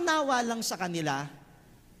makakaunawa lang sa kanila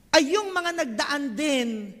ay yung mga nagdaan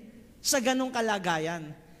din sa ganong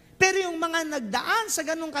kalagayan. Pero yung mga nagdaan sa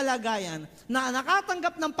ganong kalagayan na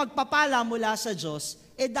nakatanggap ng pagpapala mula sa Diyos,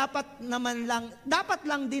 dapat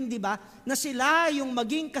lang din, di ba, na sila yung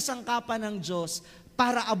maging kasangkapan ng Diyos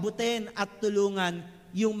para abutin at tulungan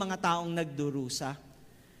yung mga taong nagdurusa.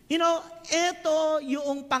 Ito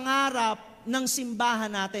yung pangarap ng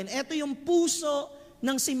simbahan natin. Ito yung puso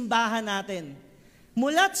ng simbahan natin.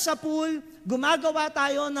 Mulat sa pool, gumagawa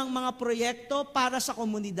tayo ng mga proyekto para sa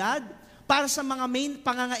komunidad, para sa mga main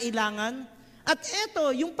pangangailangan. At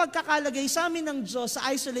ito, yung pagkakalagay sa amin ng Diyos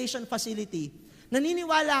sa isolation facility.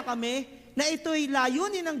 Naniniwala kami na ito'y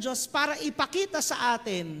layunin ng Diyos para ipakita sa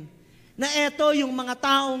atin na ito yung mga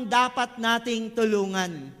taong dapat nating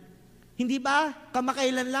tulungan. Hindi ba?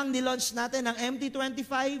 Kamakailan lang nilaunch natin ang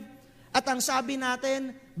MT25 at ang sabi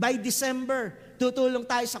natin, by December, tutulong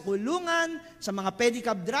tayo sa kulungan, sa mga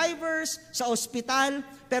pedicab drivers, sa ospital.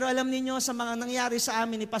 Pero alam niyo sa mga nangyari sa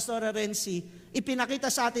amin ni Pastor Renzi,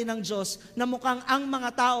 ipinakita sa atin ng Diyos na mukhang ang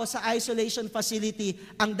mga tao sa isolation facility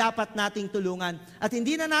ang dapat nating tulungan. At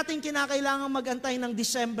hindi na natin kinakailangan magantay ng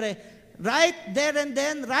Disyembre. Right there and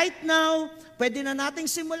then, right now, pwede na nating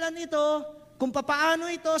simulan ito. Kung papaano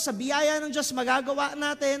ito, sa biyaya ng Diyos, magagawa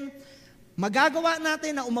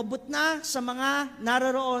natin na umabot na sa mga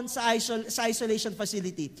naroroon sa isolation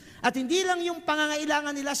facility. At hindi lang yung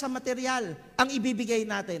pangangailangan nila sa material ang ibibigay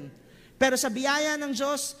natin. Pero sa biyaya ng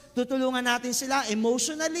Diyos, tutulungan natin sila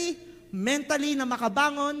emotionally, mentally na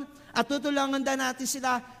makabangon, at tutulungan din natin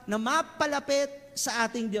sila na mapalapit sa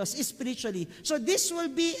ating Diyos spiritually. So this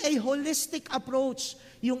will be a holistic approach.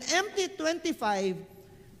 Yung MT25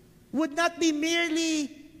 would not be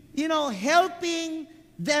merely, helping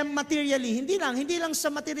them materially. Hindi lang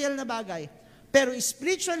sa material na bagay. Pero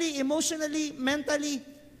spiritually, emotionally, mentally,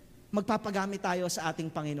 magpapagamit tayo sa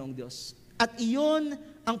ating Panginoong Diyos. At iyon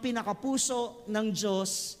ang pinakapuso ng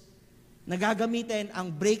Diyos na gagamitin ang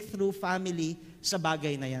breakthrough family sa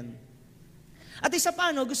bagay na yan. At isa pa,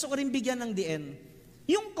 gusto ko rin bigyan ng diin.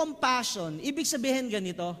 Yung compassion, ibig sabihin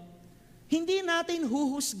ganito, hindi natin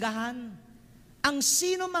huhusgahan ang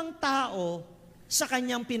sino mang tao sa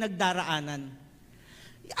kanyang pinagdaraanan.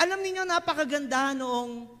 Alam niyo, napakaganda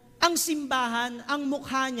noong ang simbahan, ang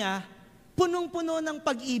mukha niya, punong-puno ng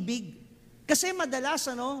pag-ibig. Kasi madalas,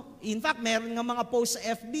 in fact, meron nga mga post sa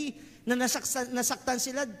FB na nasaktan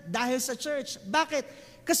sila dahil sa church. Bakit?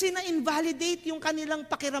 Kasi na-invalidate yung kanilang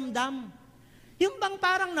pakiramdam. Yung bang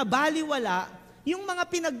parang nabaliwala, yung mga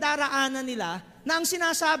pinagdaraanan nila, na ang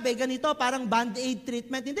sinasabi, ganito, parang band-aid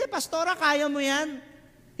treatment. Hindi, pastora, kaya mo yan.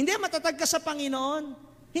 Hindi, matatag ka sa Panginoon.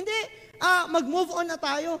 Hindi, mag-move on na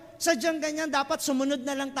tayo. Sadyang ganyan, dapat sumunod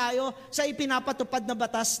na lang tayo sa ipinapatupad na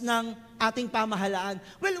batas ng ating pamahalaan.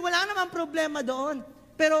 Well, wala namang problema doon.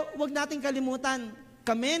 Pero wag nating kalimutan,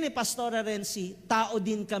 kami ni Pastora Renzi, tao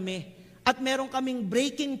din kami. At meron kaming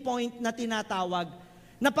breaking point na tinatawag,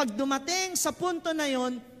 na pag dumating sa punto na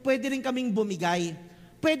yon, pwede rin kaming bumigay.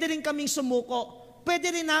 Pwede rin kaming sumuko.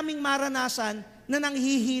 Pwede rin naming maranasan na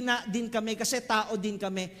nanghihina din kami kasi tao din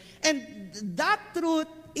kami. And that truth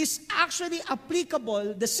is actually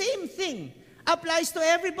applicable. The same thing applies to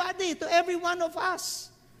everybody, to every one of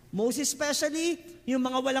us. Most especially, yung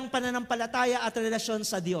mga walang pananampalataya at relasyon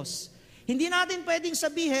sa Diyos. Hindi natin pwedeng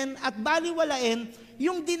sabihin at baliwalain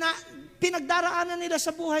yung pinagdaraanan nila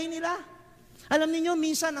sa buhay nila. Alam niyo,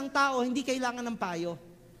 minsan ang tao hindi kailangan ng payo.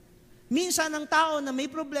 Minsan ang tao na may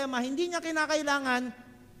problema, hindi niya kinakailangan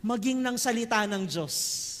maging ng salita ng Diyos.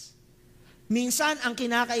 Minsan ang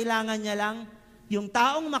kinakailangan niya lang, yung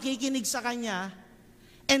taong makikinig sa kanya,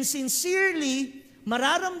 and sincerely,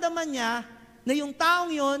 mararamdaman niya na yung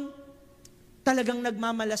taong yon talagang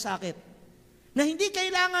nagmamalasakit. Na hindi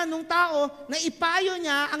kailangan ng tao na ipayo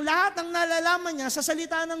niya ang lahat ng nalalaman niya sa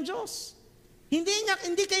salita ng Diyos.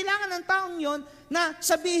 Hindi kailangan ng taong yon na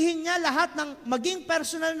sabihin niya lahat ng maging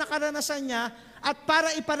personal na karanasan niya at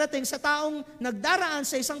para iparating sa taong nagdaraan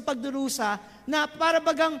sa isang pagdurusa na para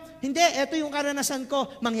bagang, hindi, ito yung karanasan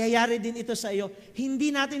ko, mangyayari din ito sa iyo.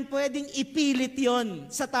 Hindi natin pwedeng ipilit yon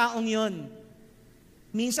sa taong yon.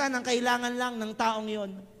 Minsan, ang kailangan lang ng taong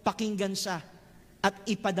yon, pakinggan siya at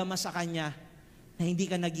ipadama sa kanya na hindi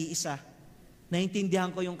ka nag-iisa.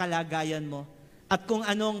 Naintindihan ko yung kalagayan mo. At kung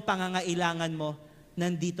anong pangangailangan mo,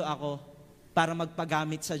 nandito ako para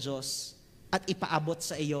magpagamit sa Diyos at ipaabot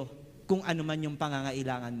sa iyo kung ano man yung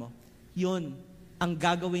pangangailangan mo. Yun ang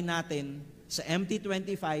gagawin natin sa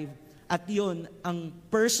MT25 at yun ang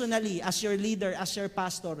personally, as your leader, as your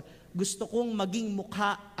pastor, gusto kong maging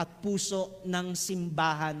mukha at puso ng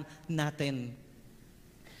simbahan natin.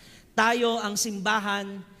 Tayo ang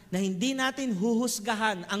simbahan na hindi natin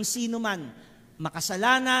huhusgahan ang sino man,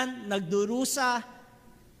 makasalanan, nagdurusa,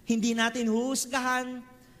 hindi natin huhusgahan,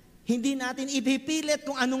 hindi natin ipipilit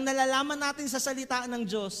kung anong nalalaman natin sa salita ng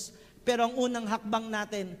Diyos. Pero ang unang hakbang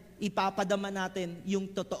natin, ipapadama natin yung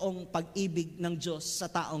totoong pag-ibig ng Diyos sa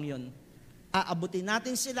taong yon. Aabutin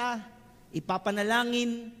natin sila,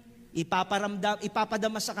 ipapanalangin,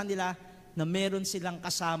 ipapadama sa kanila na meron silang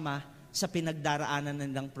kasama sa pinagdaraanan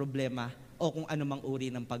nilang problema o kung anumang uri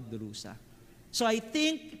ng pagdurusa. So I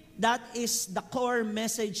think that is the core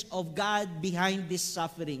message of God behind this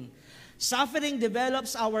suffering. Suffering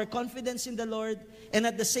develops our confidence in the Lord, and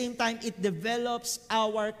at the same time, it develops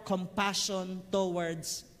our compassion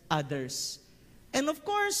towards others. And of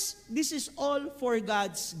course, this is all for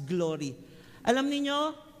God's glory. Alam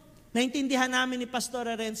niyo, naintindihan namin ni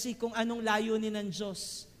Pastora Renzi kung anong layunin ng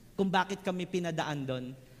Diyos, kung bakit kami pinadaan doon.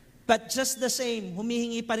 But just the same,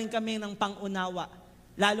 humihingi pa rin kami ng pangunawa,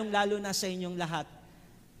 lalong-lalo na sa inyong lahat.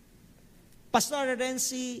 Pastor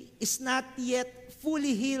Renzi is not yet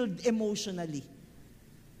fully healed emotionally.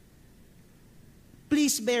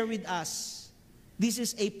 Please bear with us. This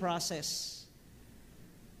is a process.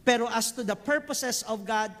 Pero as to the purposes of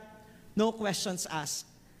God, no questions asked.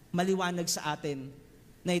 Maliwanag sa atin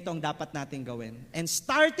na itong dapat natin gawin. And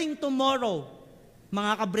starting tomorrow,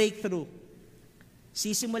 mga ka-breakthrough,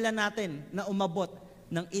 sisimulan natin na umabot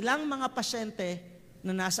ng ilang mga pasyente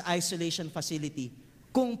na nasa isolation facility.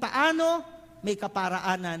 Kung paano may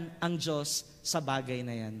kaparaanan ang Diyos sa bagay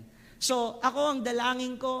na yan. So, ako ang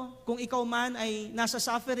dalangin ko, kung ikaw man ay nasa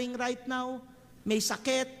suffering right now, may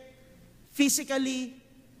sakit, physically,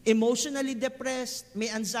 emotionally depressed, may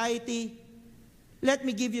anxiety, let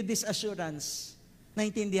me give you this assurance,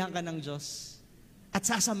 naintindihan ka ng Diyos at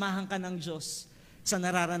sasamahan ka ng Diyos sa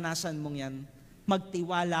nararanasan mong yan.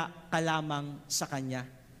 Magtiwala ka lamang sa Kanya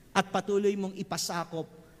at patuloy mong ipasakop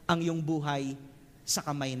ang iyong buhay sa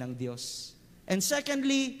kamay ng Diyos. And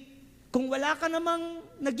secondly, kung wala ka namang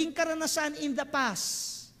naging karanasan in the past,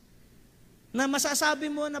 na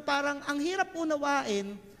masasabi mo na parang ang hirap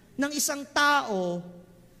unawain ng isang tao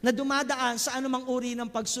na dumadaan sa anumang uri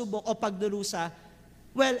ng pagsubok o pagdurusa,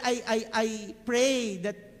 well, I pray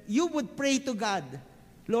that you would pray to God,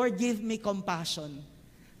 Lord, give me compassion.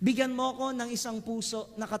 Bigyan mo ko ng isang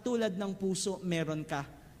puso na katulad ng puso meron ka,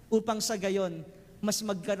 upang sa gayon, mas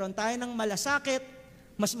magkaroon tayo ng malasakit,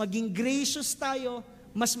 mas maging gracious tayo,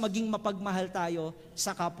 mas maging mapagmahal tayo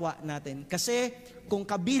sa kapwa natin. Kasi kung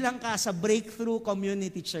kabilang ka sa Breakthrough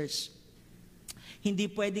Community Church,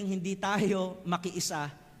 hindi pwedeng hindi tayo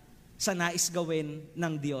makiisa sa nais gawin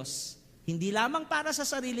ng Diyos. Hindi lamang para sa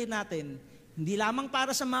sarili natin, hindi lamang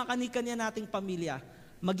para sa mga kani-kanya nating pamilya,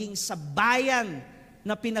 maging sa bayan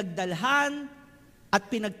na pinagdalhan at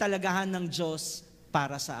pinagtalagahan ng Diyos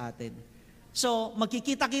para sa atin. So,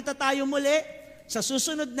 magkikita-kita tayo muli sa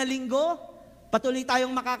susunod na linggo. Patuloy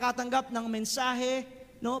tayong makakatanggap ng mensahe,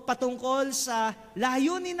 no, patungkol sa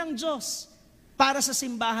layunin ng Diyos para sa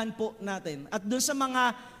simbahan po natin. At doon sa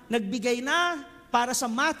mga nagbigay na para sa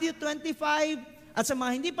Matthew 25 at sa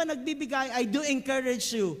mga hindi pa nagbibigay, I do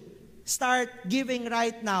encourage you, start giving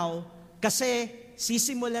right now kasi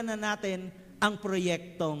sisimulan na natin ang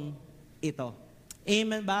proyektong ito.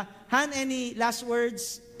 Amen ba? Han, any last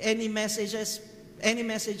words, any messages, any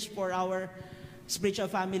message for our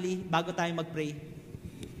spiritual family bago tayo mag-pray?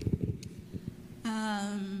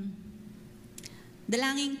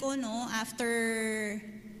 Dalangin ko, no, after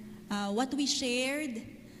what we shared,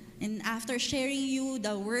 and after sharing you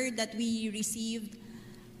the word that we received,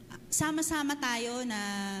 sama-sama tayo na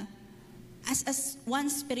as one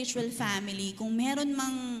spiritual family, kung meron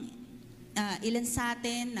mang ilan sa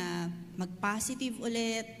atin na mag-positive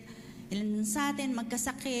ulit, ilan sa atin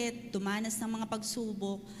magkasakit, dumanas ng mga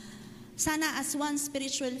pagsubok, sana as one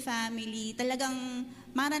spiritual family, talagang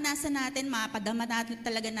maranasan natin, mapadama natin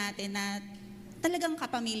talaga natin na talagang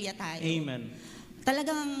kapamilya tayo. Amen.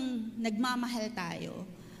 Talagang nagmamahal tayo.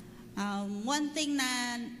 One thing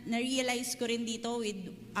na na-realize ko rin dito with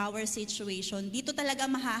our situation, dito talaga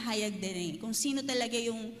mahahayag din kung sino talaga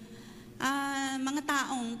yung mga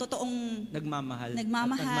taong totoong Nagmamahal at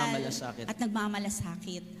nagmamalasakit. At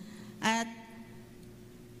nagmamalasakit. At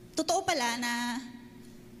totoo pala na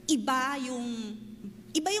iba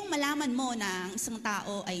yung malaman mo na ang isang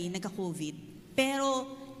tao ay nagka-COVID.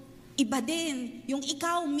 Pero iba din yung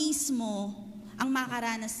ikaw mismo ang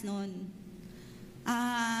makaranas nun.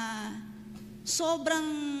 Sobrang,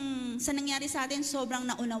 sa nangyari sa atin, sobrang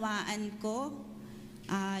naunawaan ko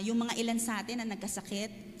yung mga ilan sa atin na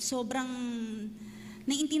nagkasakit. Sobrang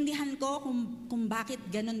naintindihan ko kung bakit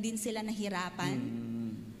ganon din sila nahirapan.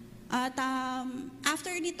 At after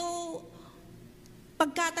nito,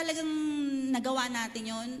 pagka talagang nagawa natin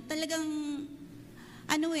yon, talagang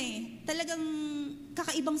talagang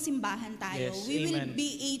kakaibang simbahan tayo. Yes, We will amen. be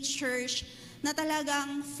a church na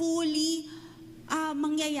talagang fully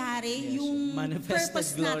mangyayari Yes, yung manifested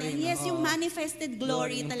purpose glory, natin. no? Yes, yung Oo. manifested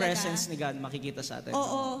glory yung talaga. presence ni God makikita sa atin.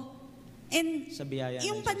 Oo. And Sa biyaya ng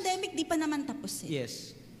yung Diyos. pandemic di pa naman tapos eh.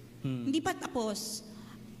 Yes. Hindi pa tapos.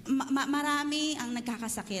 Marami ang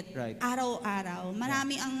nagkakasakit Right. araw-araw.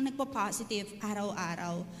 Marami ang nagpo-positive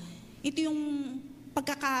araw-araw. Ito yung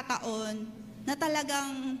pagkakataon na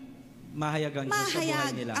talagang Mahayag ang Diyos sa buhay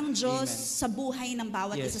mahayag nila. ang Diyos Amen. sa buhay ng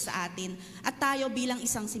bawat Yes. isa sa atin at tayo bilang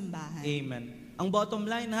isang simbahan. Amen. Ang bottom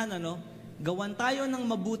line, gawan tayo ng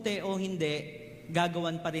mabuti o hindi,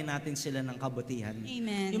 gagawan pa rin natin sila ng kabutihan.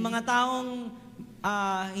 Amen. Yung mga taong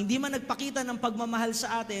hindi man nagpakita ng pagmamahal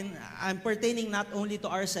sa atin, I'm pertaining not only to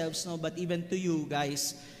ourselves, no, but even to you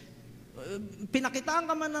guys. Pinakitaan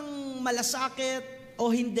ka man ng malasakit o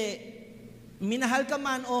hindi, minahal ka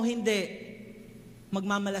man o hindi,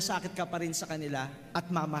 magmamalasakit ka pa rin sa kanila at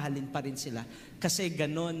mamahalin pa rin sila. Kasi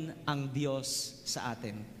ganon ang Diyos sa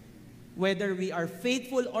atin. Whether we are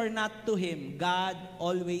faithful or not to Him, God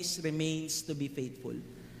always remains to be faithful.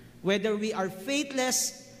 Whether we are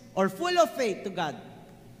faithless or full of faith to God,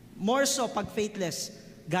 more so pag faithless,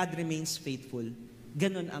 God remains faithful.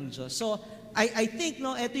 Ganon ang Diyos. So, I think,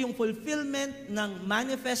 ito yung fulfillment ng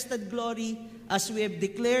manifested glory as we have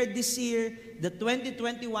declared this year, that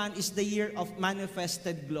 2021 is the year of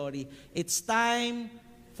manifested glory. It's time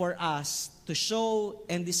for us to show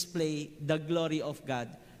and display the glory of God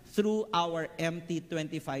through our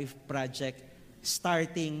MT25 project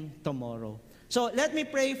starting tomorrow. So let me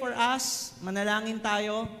pray for us. Manalangin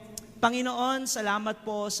tayo. Panginoon, salamat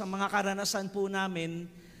po sa mga karanasan po namin.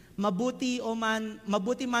 Mabuti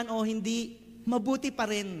man o hindi, mabuti pa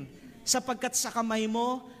rin. Sapagkat sa kamay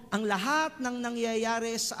mo, ang lahat ng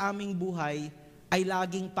nangyayari sa aming buhay ay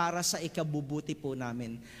laging para sa ikabubuti po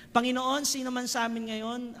namin. Panginoon, sino man sa amin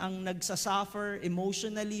ngayon ang nagsasuffer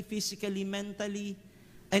emotionally, physically, mentally,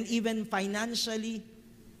 and even financially,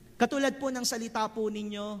 katulad po ng salita po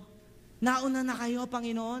ninyo, nauna na kayo,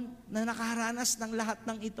 Panginoon, na nakaharanas ng lahat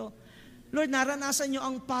ng ito. Lord, naranasan nyo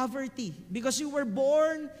ang poverty because you were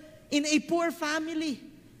born in a poor family.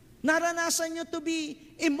 Naranasan nyo to be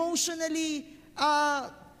emotionally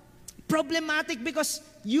problematic because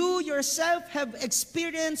you yourself have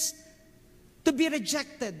experienced to be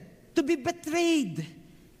rejected, to be betrayed,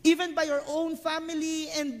 even by your own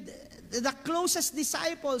family and the closest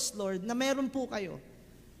disciples, Lord, na meron po kayo.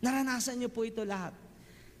 Naranasan niyo po ito lahat.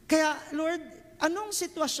 Kaya, Lord, anong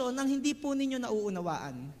sitwasyon ang hindi po ninyo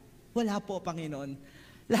nauunawaan? Wala po, Panginoon.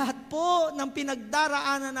 Lahat po ng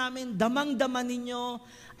pinagdaraanan namin, damang-dama ninyo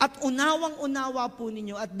at unawang-unawa po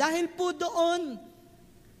ninyo. At dahil po doon,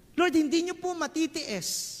 Lord, hindi niyo po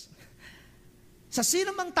matitiis. Sa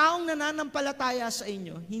sino mang taong nananampalataya sa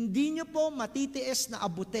inyo, hindi niyo po matitiis na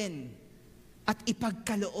abutin at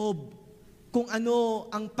ipagkaloob kung ano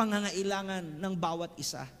ang pangangailangan ng bawat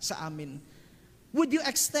isa sa amin. Would you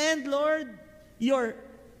extend, Lord, your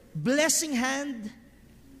blessing hand?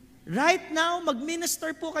 Right now,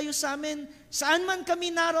 mag-minister po kayo sa amin. Saan man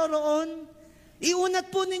kami naroroon,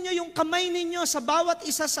 iunat po ninyo yung kamay ninyo sa bawat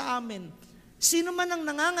isa sa amin. Sino man ang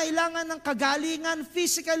nangangailangan ng kagalingan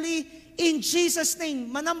physically, in Jesus' name,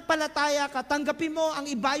 manampalataya ka, tanggapin mo ang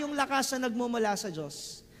ibayong lakas na nagmumula sa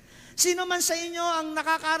Diyos. Sino man sa inyo ang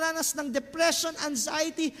nakakaranas ng depression,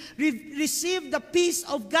 anxiety, receive the peace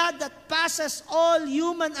of God that passes all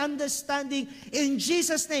human understanding in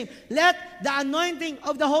Jesus' name. Let the anointing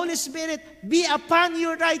of the Holy Spirit be upon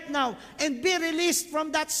you right now and be released from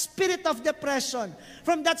that spirit of depression,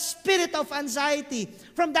 from that spirit of anxiety,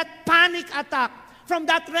 from that panic attack, from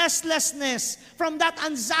that restlessness, from that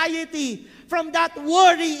anxiety, from that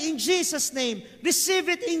worry in Jesus' name. Receive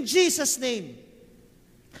it in Jesus' name.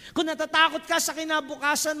 Kung natatakot ka sa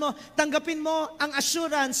kinabukasan mo, tanggapin mo ang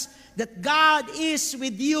assurance that God is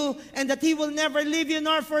with you and that He will never leave you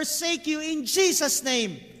nor forsake you in Jesus'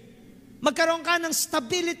 name. Magkaroon ka ng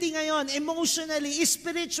stability ngayon, emotionally,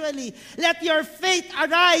 spiritually. Let your faith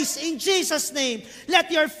arise in Jesus' name.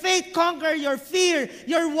 Let your faith conquer your fear,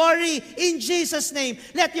 your worry in Jesus' name.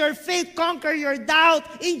 Let your faith conquer your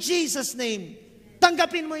doubt in Jesus' name.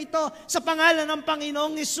 Tanggapin mo ito sa pangalan ng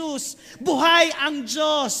Panginoong Hesus. Buhay ang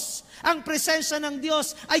Diyos. Ang presensya ng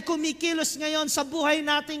Diyos ay kumikilos ngayon sa buhay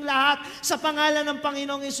nating lahat sa pangalan ng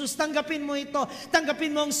Panginoong Hesus. Tanggapin mo ito. Tanggapin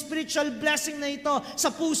mo ang spiritual blessing na ito sa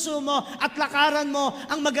puso mo at lakaran mo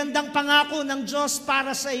ang magandang pangako ng Diyos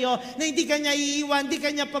para sa iyo na hindi ka niya iiwan, hindi ka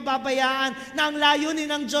niya pababayaan, na ang layunin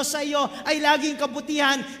ng Diyos sa iyo ay laging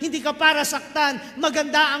kabutihan. Hindi ka para saktan.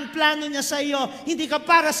 Maganda ang plano niya sa iyo. Hindi ka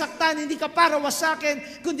para saktan, hindi ka para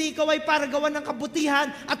wasakin, kundi ikaw ay para gawan ng kabutihan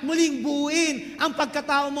at muling buuin ang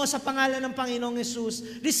pagkatao mo sa pangalan ng Panginoong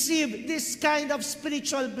Hesus. Receive this kind of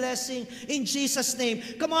spiritual blessing in Jesus' name.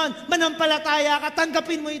 Come on, manampalataya ka,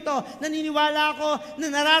 tanggapin mo ito. Naniniwala ako na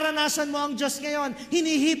nararanasan mo ang Diyos ngayon.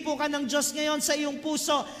 Hinihipo ka ng Diyos ngayon sa iyong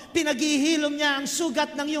puso. Pinaghihilom niya ang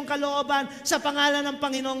sugat ng iyong kalooban sa pangalan ng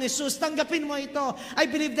Panginoong Hesus. Tanggapin mo ito. I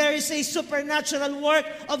believe there is a supernatural work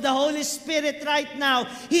of the Holy Spirit right now.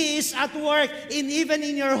 He is at work even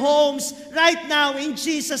in your homes right now in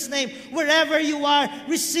Jesus' name. Wherever you are,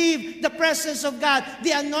 receive the presence of God,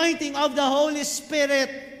 the anointing of the Holy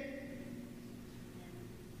Spirit.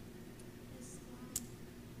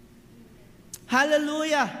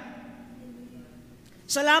 Hallelujah.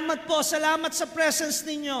 Salamat po, salamat sa presence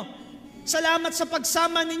ninyo. Salamat sa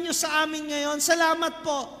pagsama ninyo sa amin ngayon. Salamat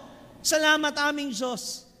po. Salamat aming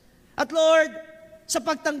Diyos. At Lord, sa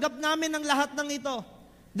pagtanggap namin ng lahat ng ito,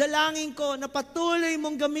 dalangin ko na patuloy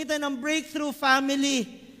mong gamitin ang Breakthrough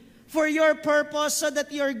Family for your purpose so that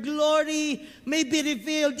your glory may be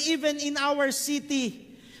revealed even in our city.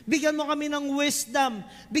 Bigyan mo kami ng wisdom.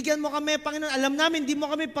 Bigyan mo kami, Panginoon, alam namin, di mo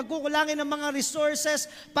kami pagkukulangin ng mga resources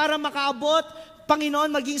para makaabot, Panginoon,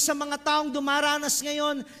 maging sa mga taong dumaranas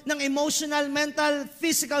ngayon ng emotional, mental,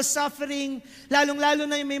 physical suffering, lalong-lalo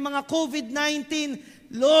na yung may mga COVID-19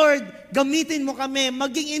 Lord, gamitin mo kami,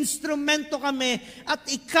 maging instrumento kami, at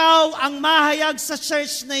ikaw ang mahayag sa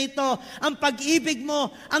church na ito, ang pag-ibig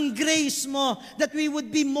mo, ang grace mo, that we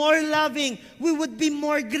would be more loving, we would be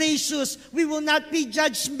more gracious, we will not be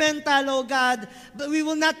judgmental, O God, but we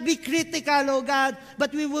will not be critical, O God,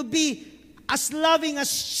 but we will be as loving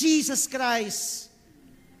as Jesus Christ,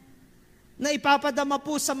 na ipapadama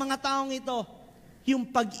po sa mga taong ito, yung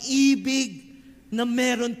pag-ibig na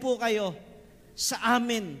meron po kayo sa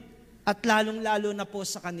amin at lalong-lalo na po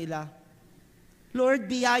sa kanila. Lord,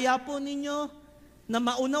 biyaya po ninyo na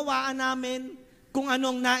maunawaan namin kung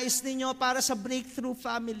anong nais ninyo para sa Breakthrough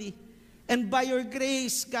Family. And by your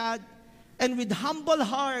grace, God, and with humble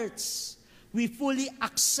hearts, we fully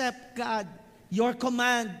accept, God, your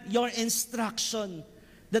command, your instruction,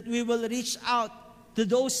 that we will reach out to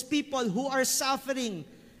those people who are suffering,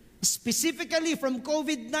 specifically from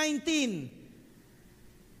COVID-19,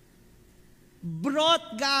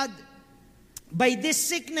 brought, God, by this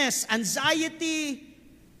sickness, anxiety,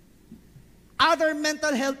 other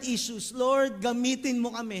mental health issues. Lord, gamitin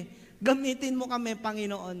mo kami. Gamitin mo kami,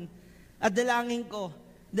 Panginoon. At dalangin ko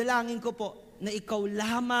po, na ikaw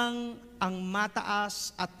lamang ang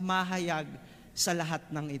mataas at mahayag sa lahat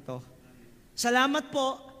ng ito. Salamat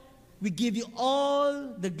po. We give you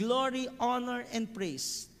all the glory, honor, and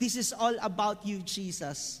praise. This is all about you,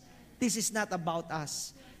 Jesus. This is not about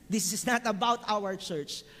us. This is not about our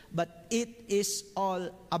church, but it is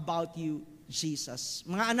all about you, Jesus.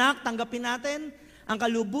 Mga anak, tanggapin natin ang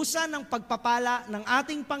kalubusan ng pagpapala ng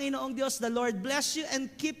ating Panginoong Diyos. The Lord bless you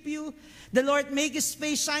and keep you. The Lord make His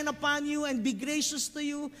face shine upon you and be gracious to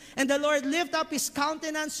you. And the Lord lift up His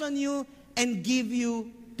countenance on you and give you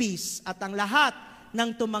peace. At ang lahat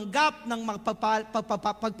ng tumanggap ng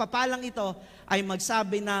pagpapalang ito ay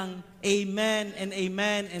magsabi ng amen and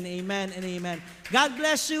amen and amen and amen. God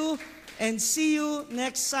bless you and see you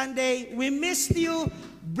next Sunday. We missed you,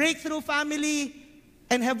 Breakthrough Family,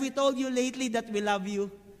 and have we told you lately that we love you?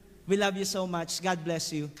 We love you so much. God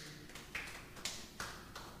bless you.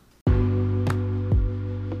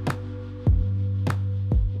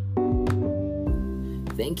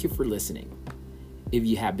 Thank you for listening. If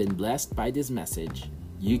you have been blessed by this message,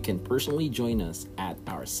 you can personally join us at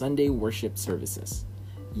our Sunday worship services.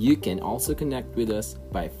 You can also connect with us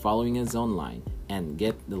by following us online and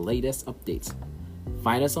get the latest updates.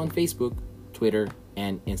 Find us on Facebook, Twitter,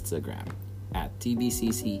 and Instagram at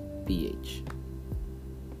TBCCPH.